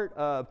part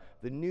of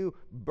the new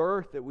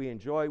birth that we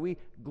enjoy, we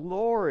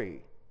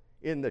glory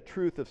in the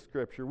truth of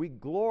Scripture. We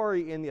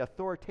glory in the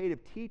authoritative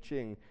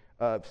teaching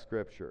of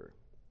Scripture.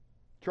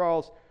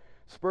 Charles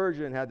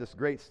Spurgeon had this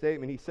great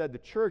statement. He said, the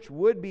church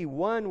would be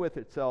one with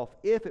itself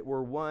if it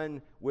were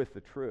one with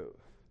the truth.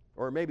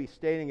 Or maybe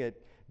stating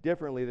it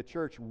differently, the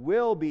church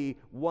will be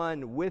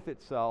one with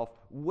itself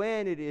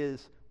when it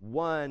is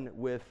one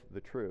with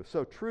the truth.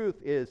 So truth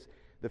is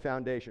the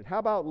foundation. How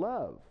about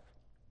love?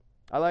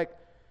 I like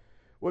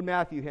what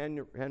Matthew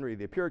Henry,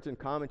 the Puritan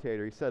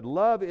commentator, he said,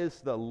 love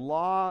is the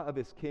law of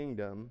his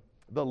kingdom,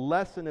 the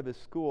lesson of his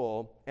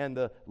school, and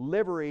the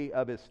livery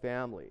of his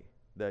family,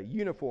 the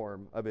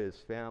uniform of his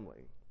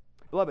family.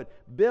 Beloved,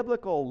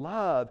 biblical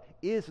love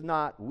is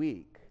not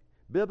weak.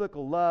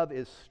 Biblical love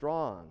is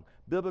strong.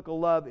 Biblical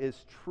love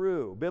is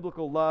true.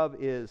 Biblical love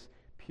is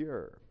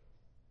pure.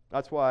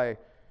 That's why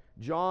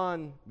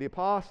John the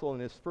Apostle in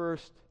his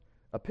first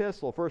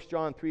epistle, 1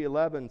 John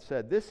 3:11,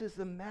 said, this is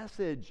the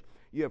message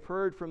you have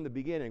heard from the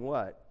beginning.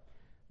 What?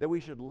 That we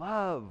should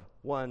love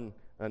one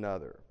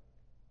another.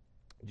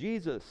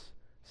 Jesus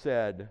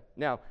said,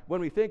 now,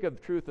 when we think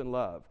of truth and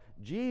love,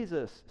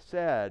 Jesus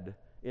said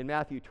in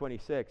Matthew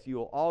 26, you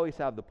will always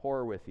have the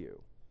poor with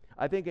you.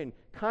 I think in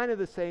kind of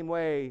the same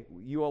way,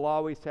 you will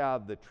always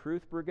have the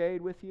truth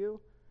brigade with you,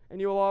 and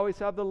you will always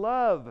have the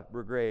love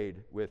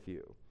brigade with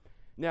you.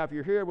 Now, if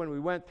you're here when we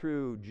went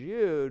through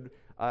Jude,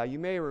 you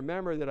may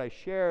remember that I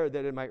shared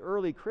that in my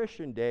early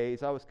Christian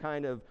days, I was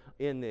kind of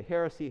in the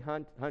heresy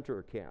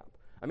hunter camp.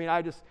 I mean,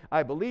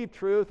 I believed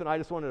truth, and I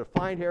just wanted to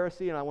find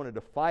heresy, and I wanted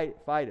to fight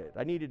it.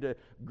 I needed to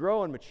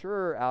grow and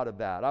mature out of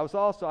that. I was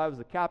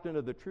the captain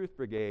of the truth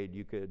brigade,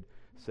 you could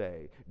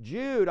say.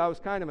 Jude, I was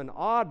kind of an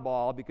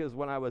oddball, because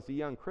when I was a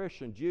young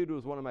Christian, Jude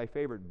was one of my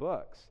favorite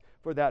books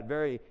for that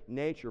very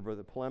nature, for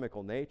the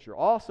polemical nature.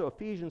 Also,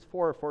 Ephesians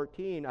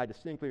 4:14, I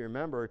distinctly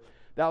remember,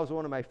 that was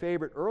one of my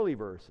favorite early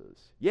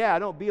verses. Yeah,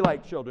 don't be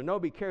like children.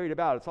 Don't be carried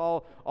about. It's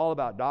all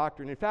about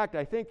doctrine. In fact,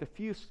 I think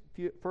the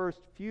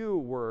first few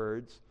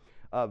words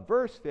of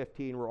verse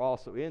 15 were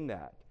also in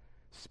that,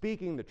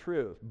 speaking the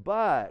truth.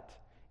 But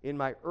in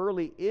my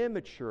early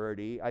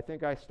immaturity, I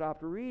think I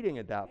stopped reading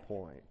at that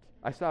point.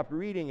 I stopped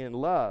reading in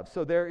love.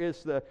 So there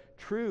is the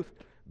truth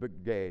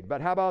brigade.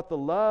 But how about the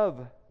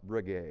love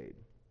brigade?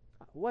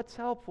 What's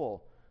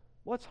helpful?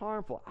 What's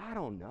harmful? I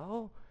don't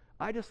know.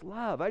 I just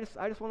love. I just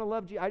want to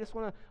love Jesus. I just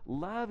want to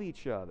love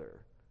each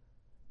other.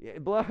 Yeah,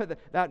 beloved,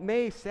 that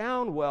may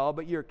sound well,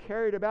 but you're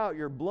carried about.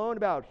 You're blown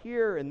about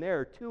here and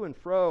there, to and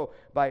fro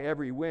by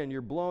every wind.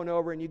 You're blown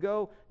over and you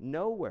go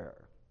nowhere.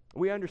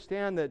 We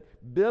understand that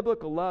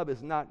biblical love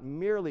is not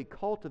merely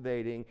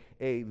cultivating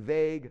a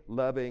vague,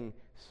 loving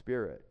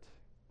spirit.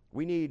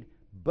 We need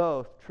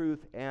both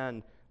truth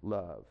and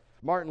love.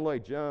 Martin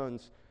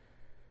Lloyd-Jones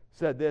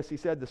said this. He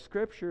said, the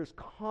Scriptures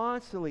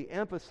constantly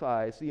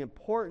emphasize the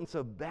importance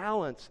of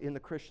balance in the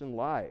Christian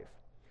life.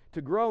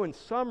 To grow in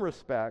some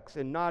respects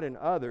and not in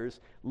others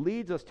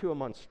leads us to a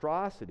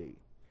monstrosity.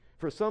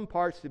 For some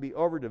parts to be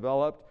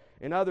overdeveloped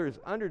and others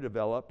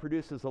underdeveloped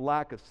produces a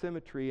lack of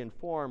symmetry and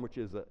form, which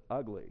is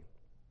ugly.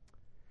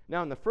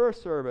 Now, in the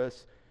first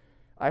service,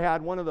 I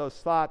had one of those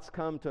thoughts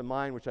come to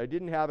mind, which I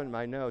didn't have in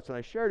my notes, and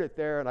I shared it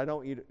there, and I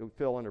don't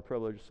feel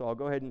underprivileged, so I'll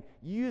go ahead and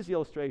use the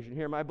illustration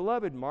here. My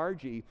beloved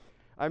Margie,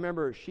 I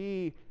remember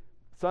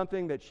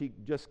something that she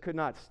just could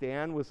not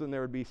stand was when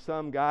there would be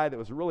some guy that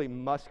was really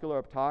muscular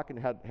up top and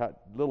had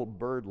little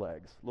bird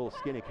legs, little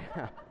skinny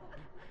calf.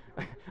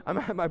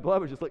 My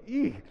blood was just like,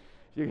 eek.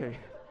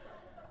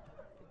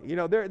 You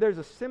know, there's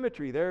a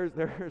symmetry, there's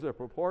a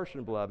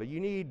proportion, beloved. You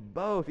need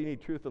both. You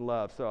need truth and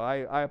love. So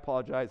I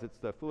apologize. It's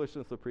the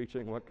foolishness of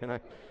preaching. What can I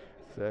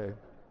say?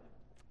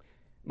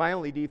 My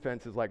only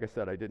defense is, like I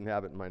said, I didn't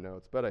have it in my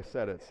notes, but I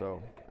said it,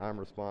 so I'm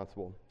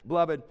responsible.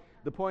 Beloved,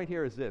 the point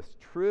here is this.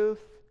 Truth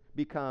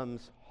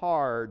becomes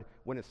hard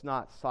when it's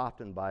not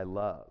softened by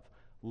love.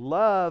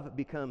 Love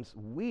becomes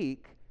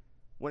weak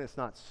when it's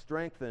not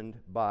strengthened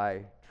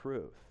by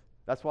truth.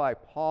 That's why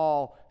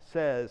Paul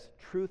says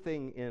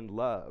truthing in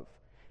love.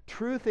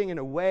 Truthing in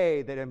a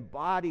way that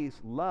embodies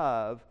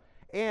love,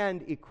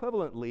 and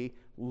equivalently,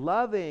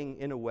 loving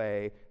in a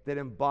way that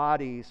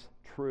embodies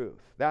truth.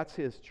 That's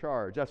his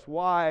charge. That's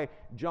why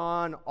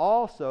John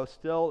also,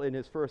 still in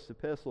his first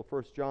epistle,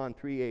 1 John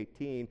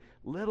 3:18,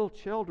 little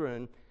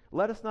children,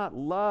 let us not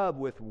love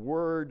with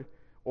word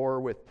or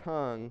with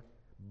tongue,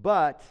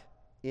 but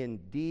in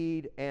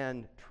deed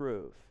and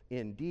truth.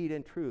 In deed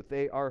and truth.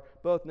 They are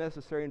both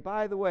necessary. And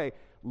by the way,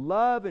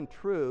 love and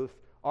truth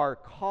are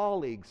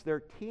colleagues,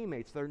 they're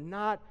teammates, they're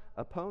not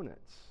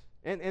opponents.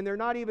 And they're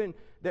not even,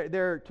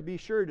 they're to be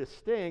sure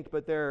distinct,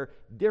 but they're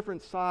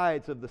different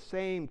sides of the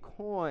same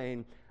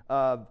coin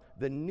of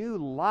the new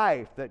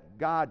life that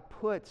God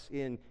puts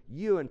in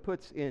you and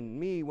puts in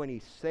me when He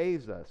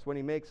saves us, when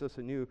He makes us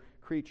a new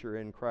creature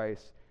in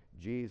Christ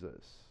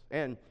Jesus.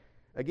 And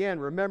again,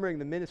 remembering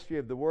the ministry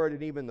of the Word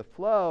and even the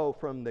flow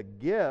from the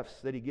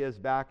gifts that He gives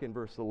back in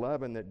verse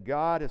 11, that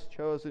God has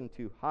chosen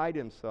to hide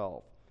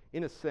Himself,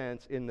 in a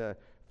sense, in the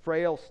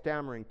frail,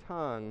 stammering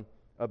tongue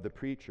of the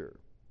preacher.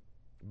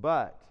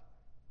 But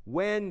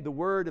when the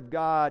Word of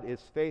God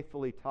is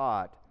faithfully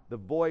taught, the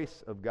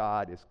voice of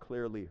God is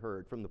clearly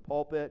heard. From the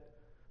pulpit,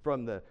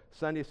 from the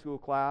Sunday school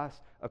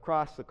class,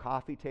 across the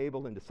coffee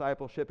table in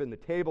discipleship, in the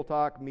table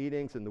talk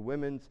meetings, in the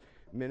women's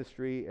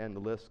ministry, and the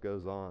list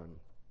goes on.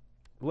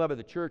 Beloved,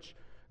 the church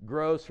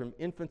grows from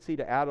infancy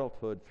to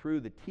adulthood through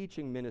the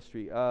teaching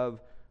ministry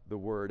of the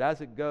Word. As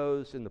it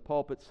goes in the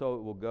pulpit, so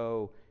it will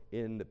go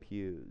in the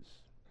pews.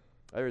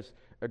 There's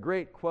a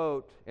great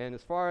quote, and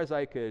as far as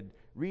I could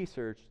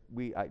research,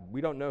 we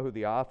don't know who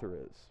the author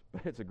is,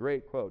 but it's a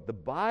great quote. The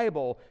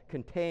Bible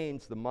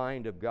contains the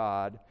mind of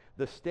God,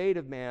 the state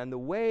of man, the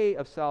way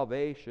of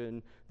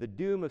salvation, the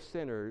doom of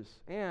sinners,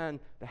 and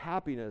the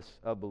happiness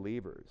of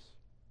believers.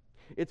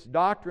 Its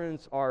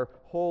doctrines are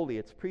holy,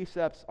 its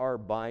precepts are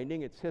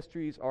binding, its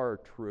histories are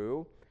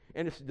true,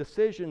 and its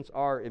decisions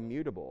are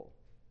immutable.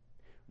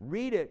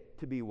 Read it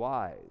to be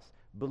wise.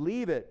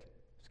 Believe it,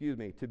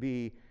 to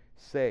be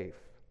safe.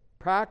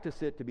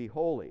 Practice it to be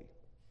holy.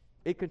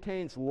 It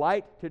contains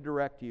light to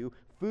direct you,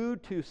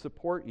 food to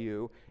support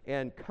you,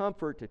 and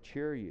comfort to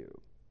cheer you.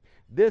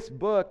 This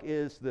book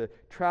is the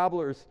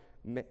traveler's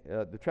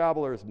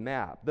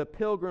map, the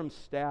pilgrim's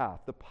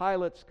staff, the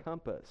pilot's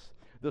compass,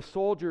 the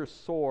soldier's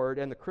sword,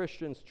 and the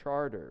Christian's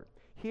charter.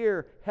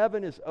 Here,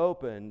 heaven is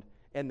opened,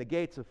 and the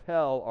gates of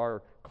hell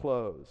are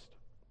closed.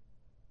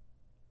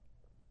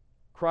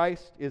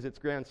 Christ is its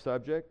grand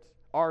subject,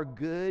 our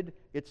good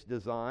its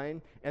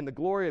design, and the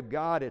glory of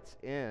God its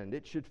end.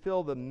 It should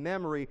fill the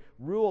memory,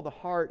 rule the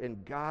heart,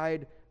 and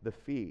guide the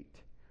feet.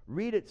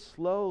 Read it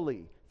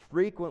slowly,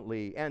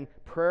 frequently, and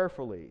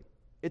prayerfully.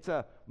 It's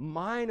a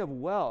mine of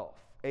wealth,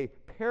 a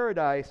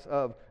paradise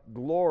of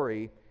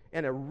glory,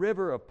 and a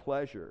river of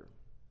pleasure.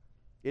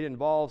 It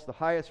involves the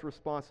highest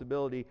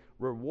responsibility,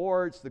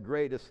 rewards the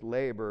greatest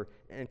labor,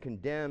 and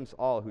condemns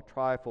all who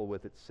trifle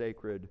with its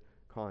sacred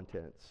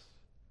contents.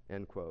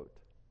 End quote.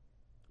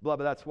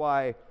 Beloved, that's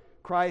why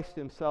Christ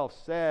himself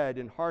said,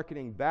 in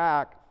hearkening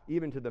back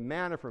even to the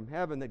manna from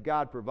heaven that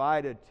God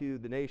provided to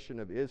the nation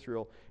of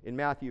Israel, in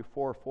Matthew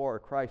 4:4,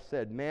 Christ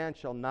said, "Man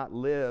shall not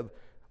live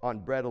on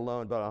bread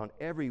alone, but on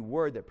every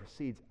word that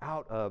proceeds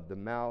out of the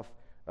mouth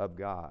of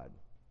God."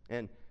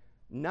 And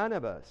none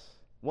of us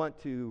want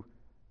to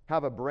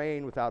have a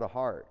brain without a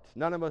heart.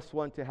 None of us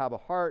want to have a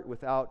heart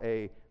without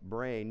a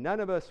brain. None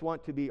of us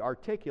want to be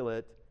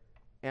articulate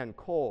and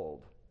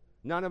cold.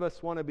 None of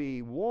us want to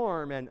be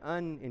warm and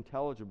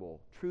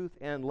unintelligible. Truth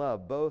and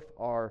love both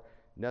are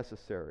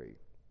necessary.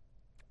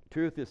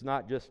 Truth is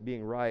not just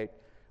being right.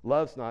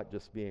 Love's not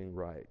just being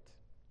right.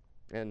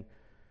 And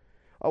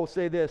I will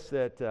say this,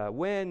 that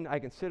when I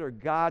consider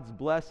God's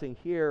blessing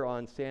here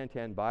on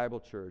Santan Bible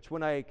Church,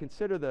 when I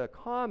consider the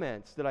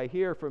comments that I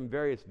hear from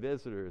various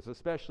visitors,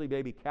 especially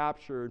maybe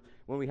captured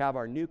when we have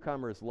our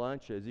newcomers'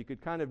 lunches, you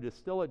could kind of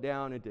distill it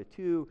down into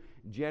two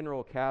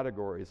general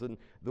categories. And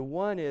the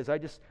one is,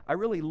 I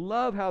really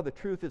love how the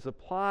truth is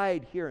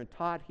applied here and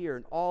taught here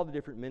in all the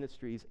different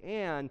ministries,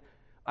 and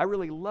I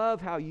really love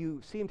how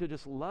you seem to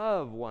just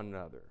love one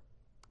another.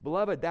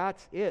 Beloved,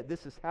 that's it.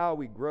 This is how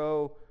we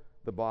grow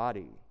the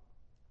body.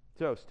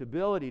 So,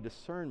 stability,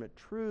 discernment,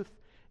 truth,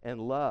 and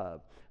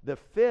love. The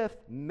fifth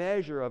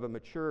measure of a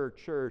mature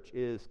church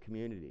is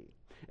community.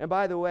 And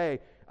by the way,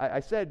 I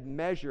said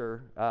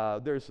measure.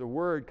 There's a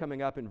word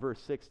coming up in verse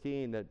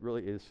 16 that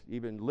really is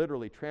even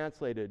literally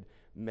translated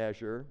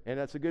measure. And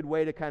that's a good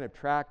way to kind of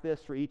track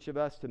this for each of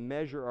us, to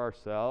measure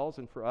ourselves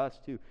and for us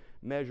to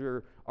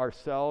measure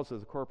ourselves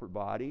as a corporate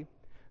body.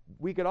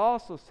 We could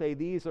also say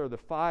these are the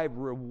 5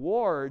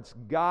 rewards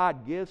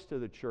God gives to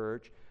the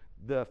church,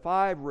 the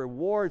 5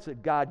 rewards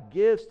that God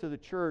gives to the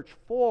church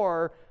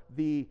for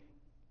the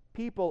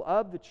people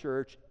of the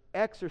church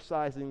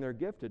exercising their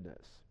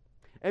giftedness.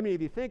 I mean,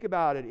 if you think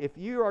about it, if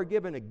you are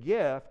given a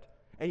gift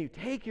and you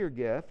take your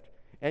gift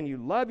and you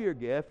love your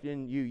gift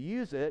and you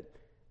use it,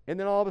 and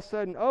then all of a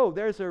sudden, oh,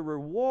 there's a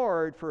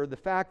reward for the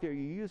fact that you're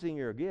using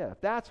your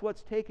gift. That's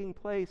what's taking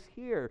place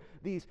here.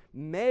 These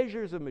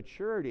measures of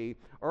maturity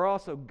are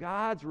also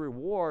God's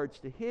rewards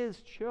to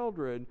his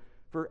children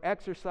for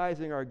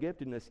exercising our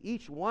giftedness,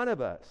 each one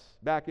of us,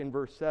 back in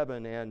verse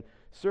 7, and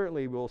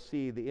certainly we'll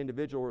see the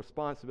individual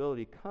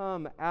responsibility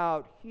come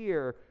out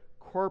here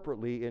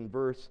corporately in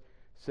verse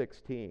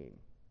 16.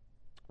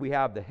 We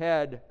have the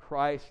head,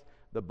 Christ,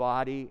 the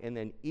body, and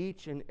then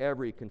each and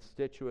every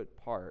constituent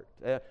part.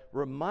 A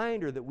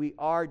reminder that we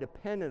are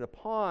dependent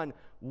upon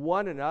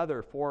one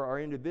another for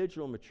our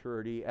individual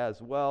maturity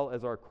as well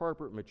as our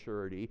corporate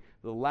maturity,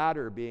 the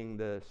latter being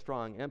the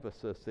strong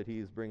emphasis that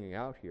he's bringing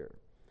out here.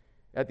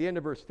 At the end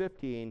of verse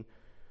 15,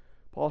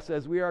 Paul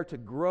says we are to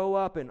grow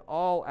up in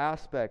all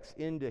aspects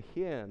into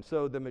him.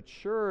 So the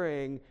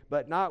maturing,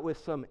 but not with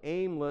some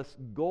aimless,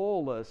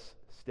 goalless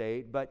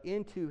state, but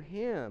into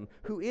him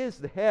who is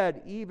the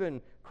head,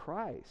 even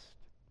Christ.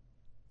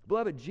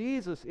 Beloved,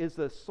 Jesus is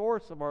the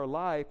source of our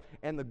life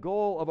and the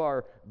goal of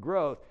our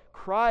growth.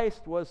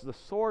 Christ was the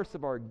source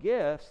of our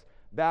gifts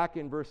back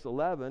in verse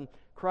 11.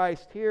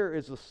 Christ here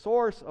is the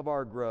source of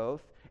our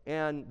growth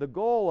and the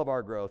goal of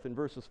our growth in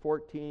verses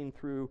 14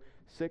 through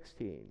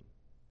 16.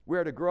 We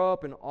are to grow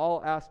up in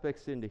all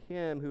aspects into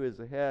him who is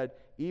the head,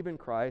 even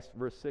Christ,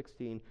 verse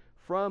 16,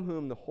 from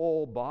whom the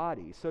whole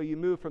body. So you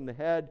move from the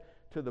head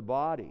to the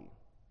body.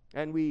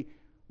 And we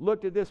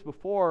looked at this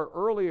before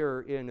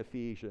earlier in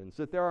Ephesians,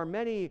 that there are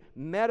many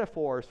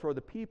metaphors for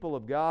the people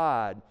of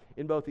God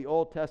in both the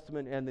Old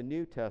Testament and the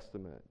New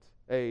Testament.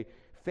 A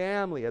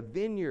family, a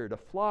vineyard, a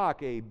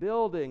flock, a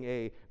building,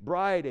 a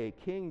bride, a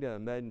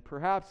kingdom. And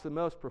perhaps the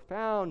most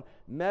profound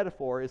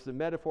metaphor is the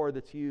metaphor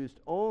that's used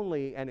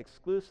only and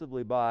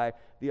exclusively by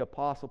the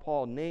Apostle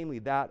Paul, namely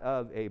that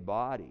of a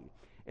body.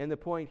 And the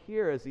point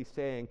here is he's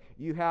saying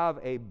you have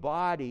a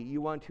body,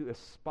 you want to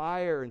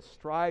aspire and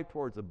strive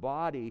towards a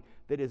body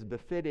that is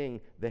befitting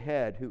the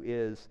head, who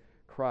is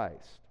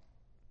Christ.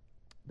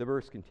 The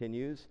verse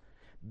continues,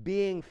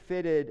 being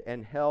fitted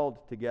and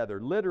held together.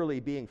 Literally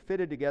being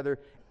fitted together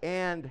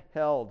and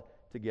held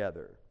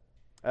together.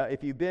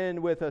 If you've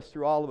been with us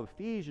through all of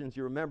Ephesians,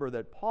 you remember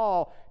that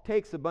Paul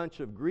takes a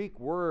bunch of Greek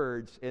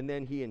words and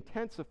then he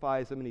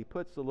intensifies them and he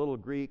puts the little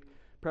Greek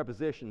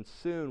preposition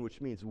soon, which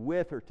means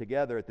with or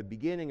together, at the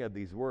beginning of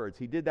these words.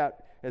 He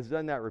has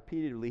done that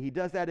repeatedly. He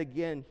does that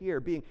again here,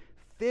 being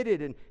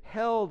fitted and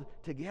held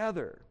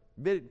together.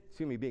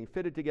 Being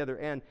fitted together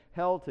and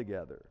held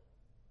together.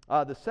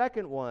 The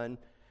second one,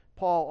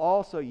 Paul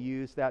also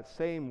used that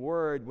same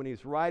word when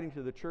he's writing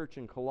to the church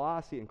in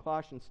Colossae, in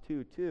Colossians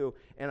 2:2,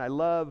 and I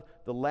love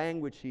the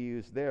language he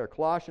used there.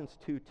 Colossians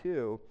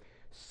 2:2,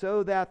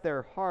 so that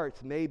their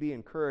hearts may be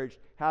encouraged,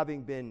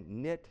 having been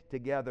knit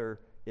together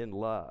in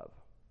love.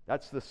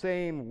 That's the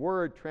same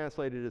word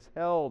translated as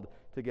held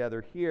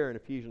together here in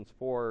Ephesians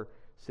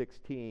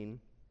 4:16.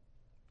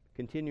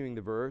 Continuing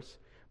the verse,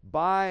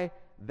 by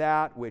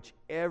that which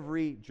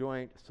every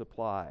joint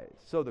supplies.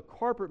 So the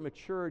corporate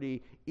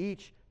maturity,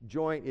 each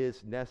joint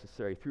is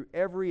necessary through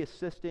every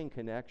assisting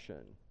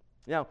connection.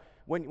 Now,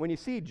 when you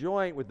see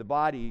joint with the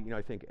body,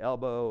 I think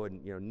elbow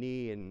and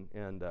knee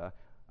and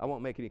I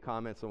won't make any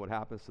comments on what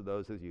happens to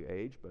those as you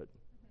age, but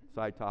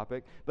side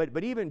topic.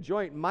 But even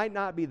joint might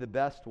not be the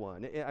best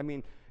one. I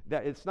mean,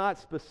 that it's not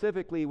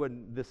specifically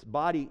when this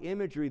body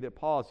imagery that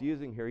Paul is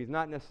using here. He's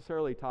not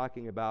necessarily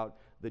talking about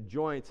the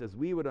joints as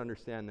we would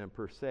understand them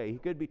per se. He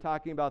could be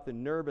talking about the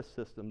nervous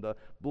system, the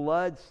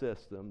blood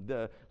system,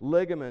 the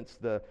ligaments,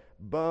 the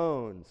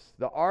bones,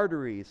 the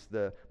arteries,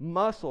 the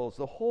muscles,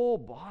 the whole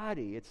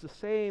body. It's the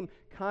same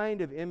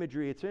kind of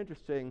imagery. It's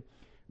interesting.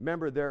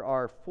 Remember, there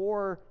are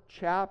 4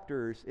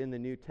 chapters in the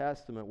New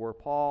Testament where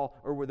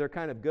where they're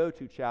kind of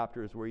go-to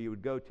chapters where you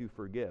would go to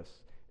for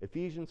gifts.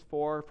 Ephesians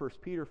 4, 1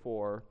 Peter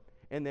 4,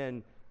 and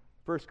then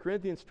 1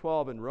 Corinthians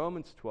 12 and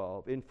Romans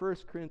 12. In 1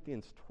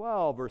 Corinthians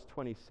 12, verse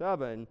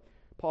 27,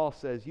 Paul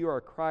says, you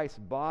are Christ's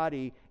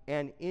body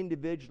and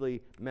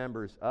individually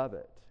members of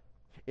it.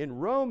 In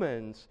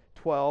Romans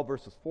 12,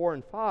 verses 4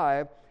 and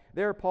 5,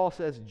 there Paul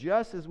says,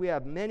 just as we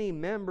have many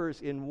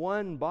members in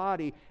one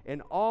body,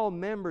 and all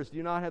members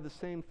do not have the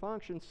same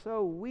function,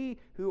 so we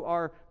who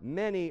are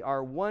many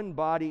are one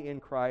body in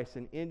Christ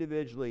and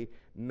individually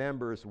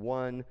members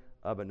one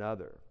of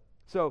another.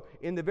 So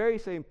in the very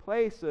same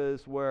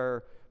places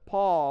where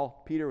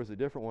Peter was a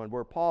different one,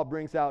 where Paul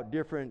brings out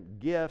different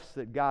gifts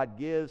that God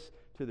gives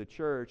to the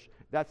church,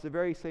 that's the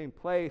very same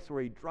place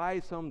where he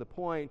drives home the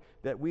point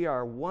that we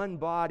are one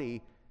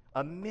body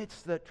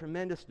amidst the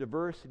tremendous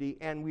diversity,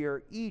 and we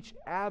are each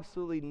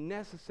absolutely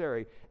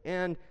necessary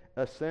and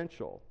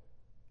essential.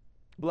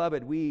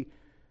 Beloved, we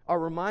are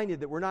reminded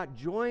that we're not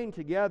joined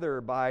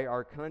together by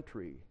our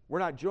country. We're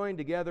not joined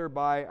together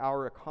by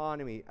our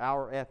economy,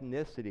 our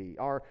ethnicity,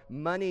 our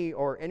money,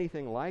 or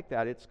anything like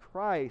that. It's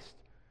Christ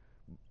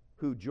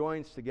who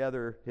joins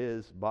together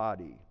his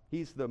body.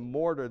 He's the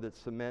mortar that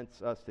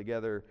cements us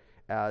together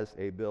as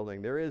a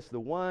building. There is the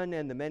one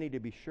and the many,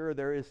 to be sure.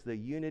 There is the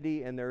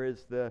unity and there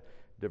is the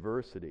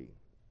diversity.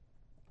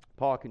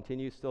 Paul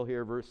continues still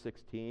here, verse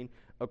 16,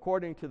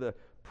 according to the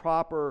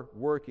proper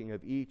working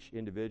of each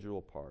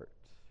individual part.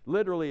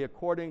 Literally,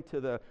 according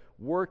to the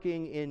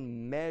working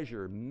in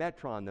measure,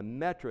 metron, the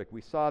metric.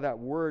 We saw that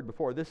word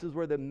before. This is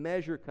where the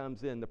measure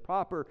comes in, the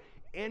proper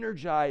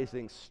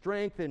energizing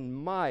strength and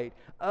might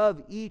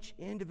of each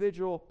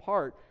individual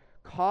part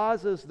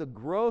causes the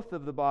growth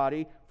of the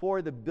body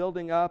for the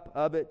building up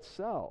of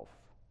itself.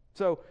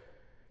 So,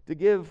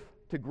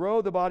 to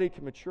grow the body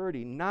to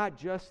maturity, not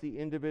just the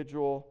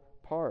individual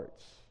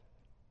parts.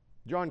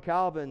 John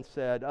Calvin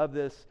said of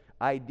this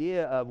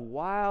idea of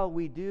while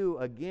we do,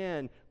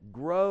 again,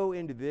 grow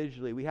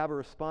individually, we have a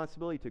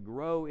responsibility to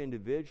grow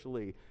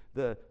individually,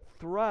 the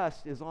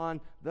thrust is on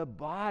the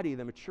body,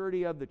 the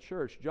maturity of the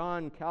church.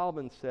 John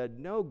Calvin said,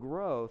 no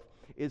growth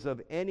is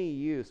of any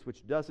use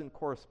which doesn't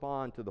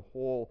correspond to the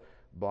whole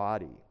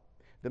body.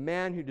 The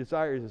man who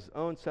desires his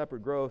own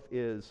separate growth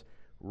is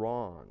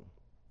wrong.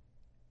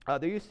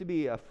 There used to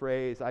be a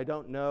phrase, I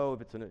don't know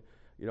if it's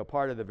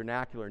part of the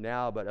vernacular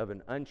now, but of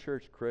an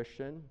unchurched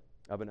Christian.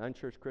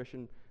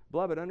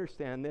 Beloved,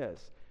 understand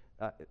this.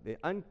 The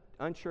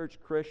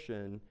unchurched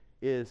Christian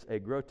is a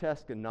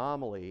grotesque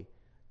anomaly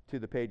to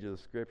the pages of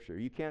Scripture.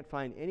 You can't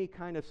find any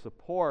kind of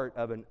support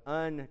of an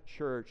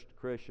unchurched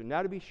Christian.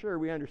 Now, to be sure,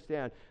 we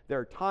understand there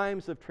are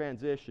times of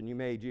transition. You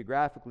may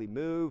geographically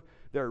move.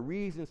 There are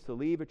reasons to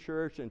leave a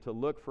church and to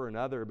look for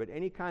another, but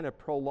any kind of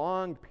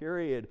prolonged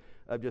period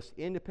of just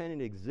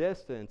independent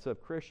existence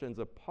of Christians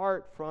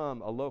apart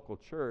from a local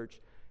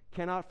church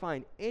cannot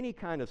find any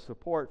kind of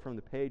support from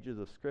the pages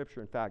of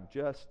Scripture. In fact,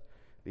 just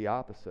the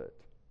opposite.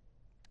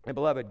 And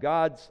beloved,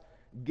 God's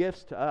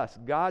gifts to us,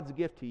 God's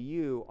gift to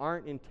you,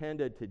 aren't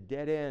intended to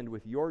dead end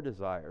with your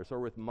desires or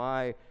with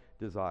my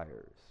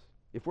desires.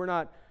 If we're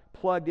not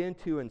plugged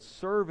into and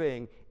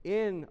serving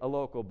in a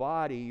local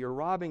body, you're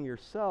robbing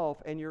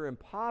yourself and you're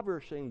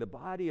impoverishing the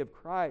body of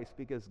Christ,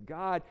 because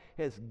God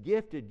has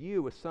gifted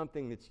you with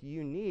something that's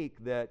unique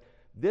that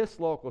this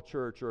local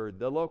church or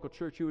the local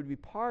church you would be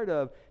part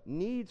of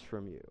needs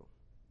from you.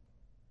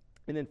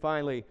 And then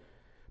finally,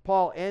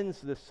 Paul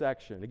ends this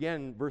section,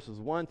 again, verses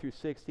 1 through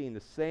 16,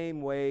 the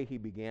same way he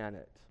began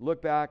it.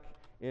 Look back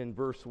in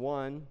verse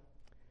 1.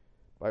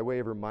 By way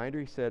of reminder,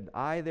 he said,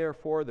 I,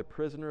 therefore, the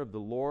prisoner of the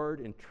Lord,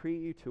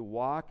 entreat you to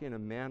walk in a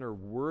manner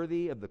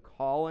worthy of the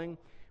calling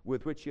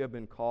with which you have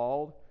been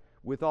called,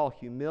 with all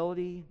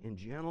humility and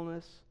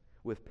gentleness,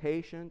 with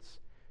patience,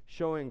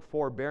 showing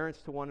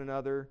forbearance to one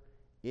another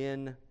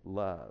in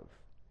love.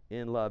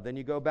 In love. Then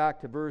you go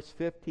back to verse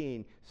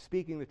 15,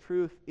 speaking the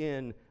truth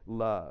in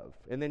love.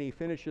 And then he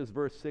finishes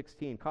verse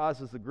 16,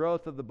 causes the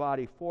growth of the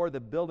body for the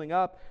building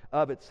up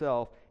of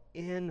itself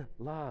in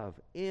love.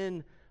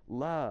 In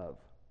love.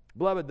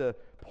 Beloved, the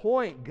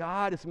point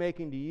God is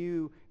making to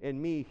you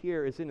and me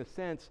here is, in a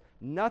sense,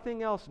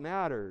 nothing else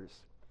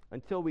matters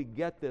until we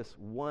get this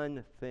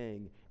one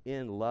thing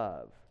in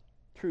love.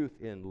 Truth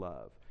in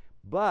love.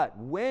 But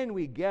when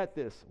we get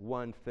this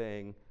one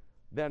thing,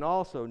 then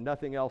also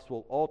nothing else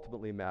will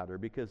ultimately matter,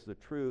 because the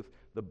truth,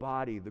 the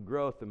body, the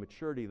growth, the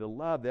maturity, the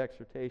love, the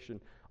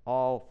exhortation,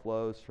 all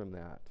flows from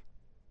that.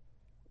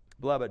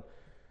 Beloved,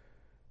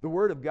 the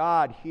Word of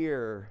God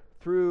here,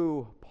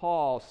 through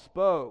Paul,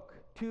 spoke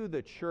to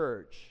the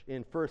church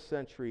in first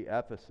century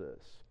Ephesus.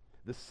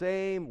 The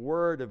same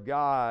Word of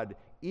God,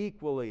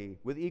 equally,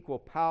 with equal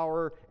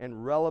power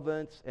and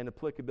relevance and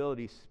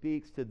applicability,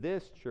 speaks to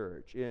this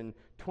church in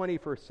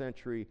 21st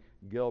century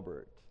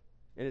Gilbert.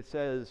 And it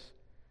says,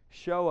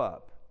 show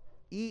up,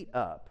 eat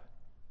up,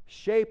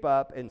 shape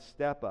up, and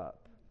step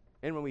up.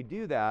 And when we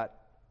do that,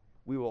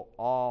 we will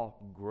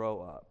all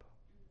grow up.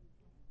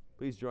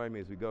 Please join me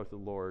as we go to the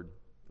Lord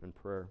in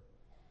prayer.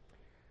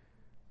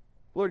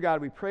 Lord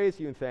God, we praise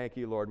you and thank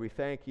you, Lord. We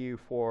thank you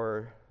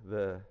for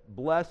the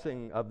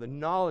blessing of the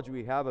knowledge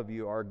we have of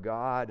you, our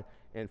God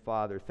and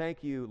Father.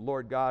 Thank you,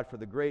 Lord God, for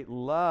the great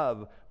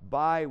love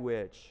by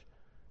which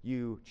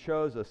you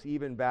chose us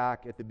even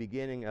back at the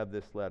beginning of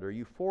this letter.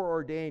 You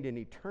foreordained in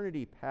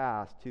eternity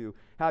past to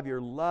have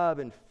your love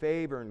and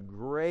favor and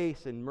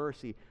grace and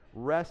mercy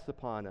rest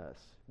upon us.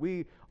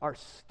 We are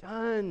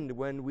stunned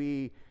when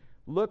we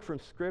look from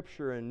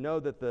Scripture and know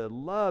that the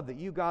love that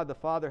you, God the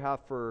Father,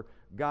 have for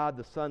God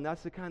the Son,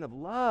 that's the kind of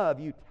love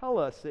you tell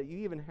us that you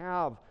even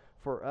have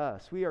for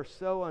us. We are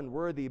so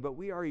unworthy, but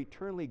we are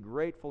eternally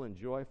grateful and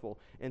joyful.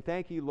 And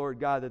thank you, Lord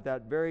God, that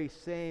that very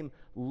same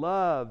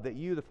love that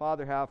you, the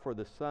Father, have for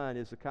the Son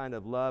is the kind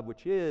of love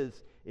which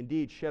is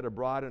indeed shed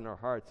abroad in our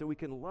hearts, so we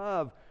can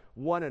love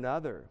one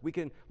another. We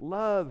can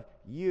love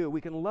you.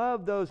 We can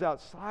love those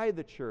outside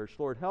the church.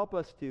 Lord, help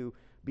us to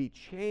be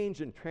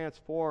changed and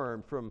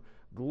transformed from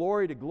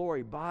glory to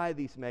glory by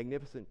these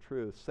magnificent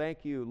truths.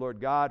 Thank you, Lord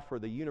God, for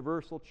the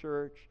universal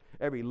church,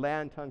 every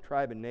land, tongue,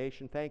 tribe, and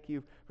nation. Thank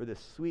you for this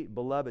sweet,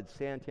 beloved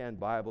Santan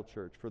Bible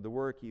Church, for the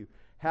work you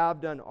have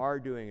done, are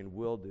doing, and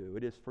will do.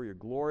 It is for your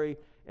glory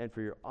and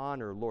for your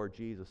honor, Lord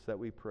Jesus, that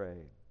we pray.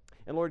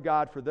 And Lord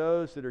God, for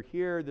those that are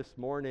here this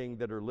morning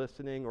that are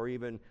listening or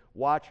even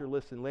watch or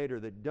listen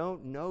later that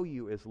don't know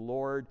you as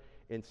Lord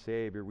and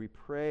Savior, we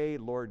pray,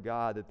 Lord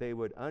God, that they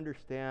would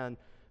understand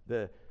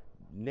the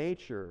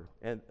nature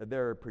and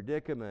their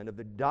predicament, of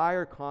the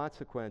dire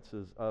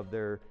consequences of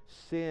their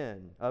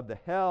sin, of the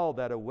hell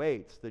that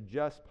awaits, the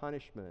just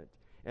punishment.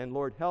 And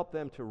Lord, help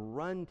them to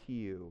run to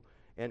you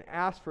and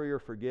ask for your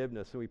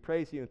forgiveness. And we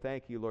praise you and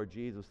thank you, Lord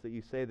Jesus, that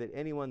you say that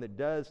anyone that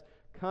does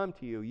come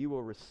to you, you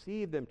will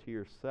receive them to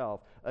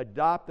yourself,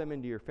 adopt them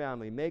into your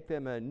family, make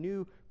them a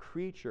new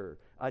creature,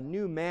 a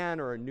new man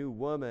or a new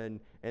woman,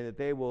 and that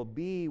they will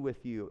be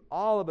with you,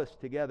 all of us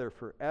together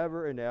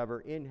forever and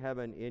ever in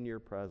heaven in your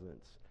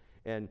presence.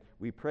 And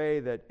we pray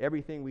that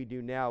everything we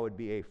do now would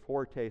be a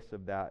foretaste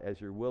of that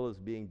as your will is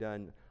being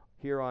done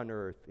here on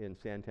earth in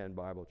Santan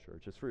Bible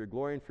Church. It's for your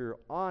glory and for your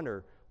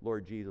honor,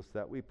 Lord Jesus,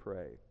 that we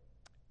pray.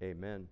 Amen.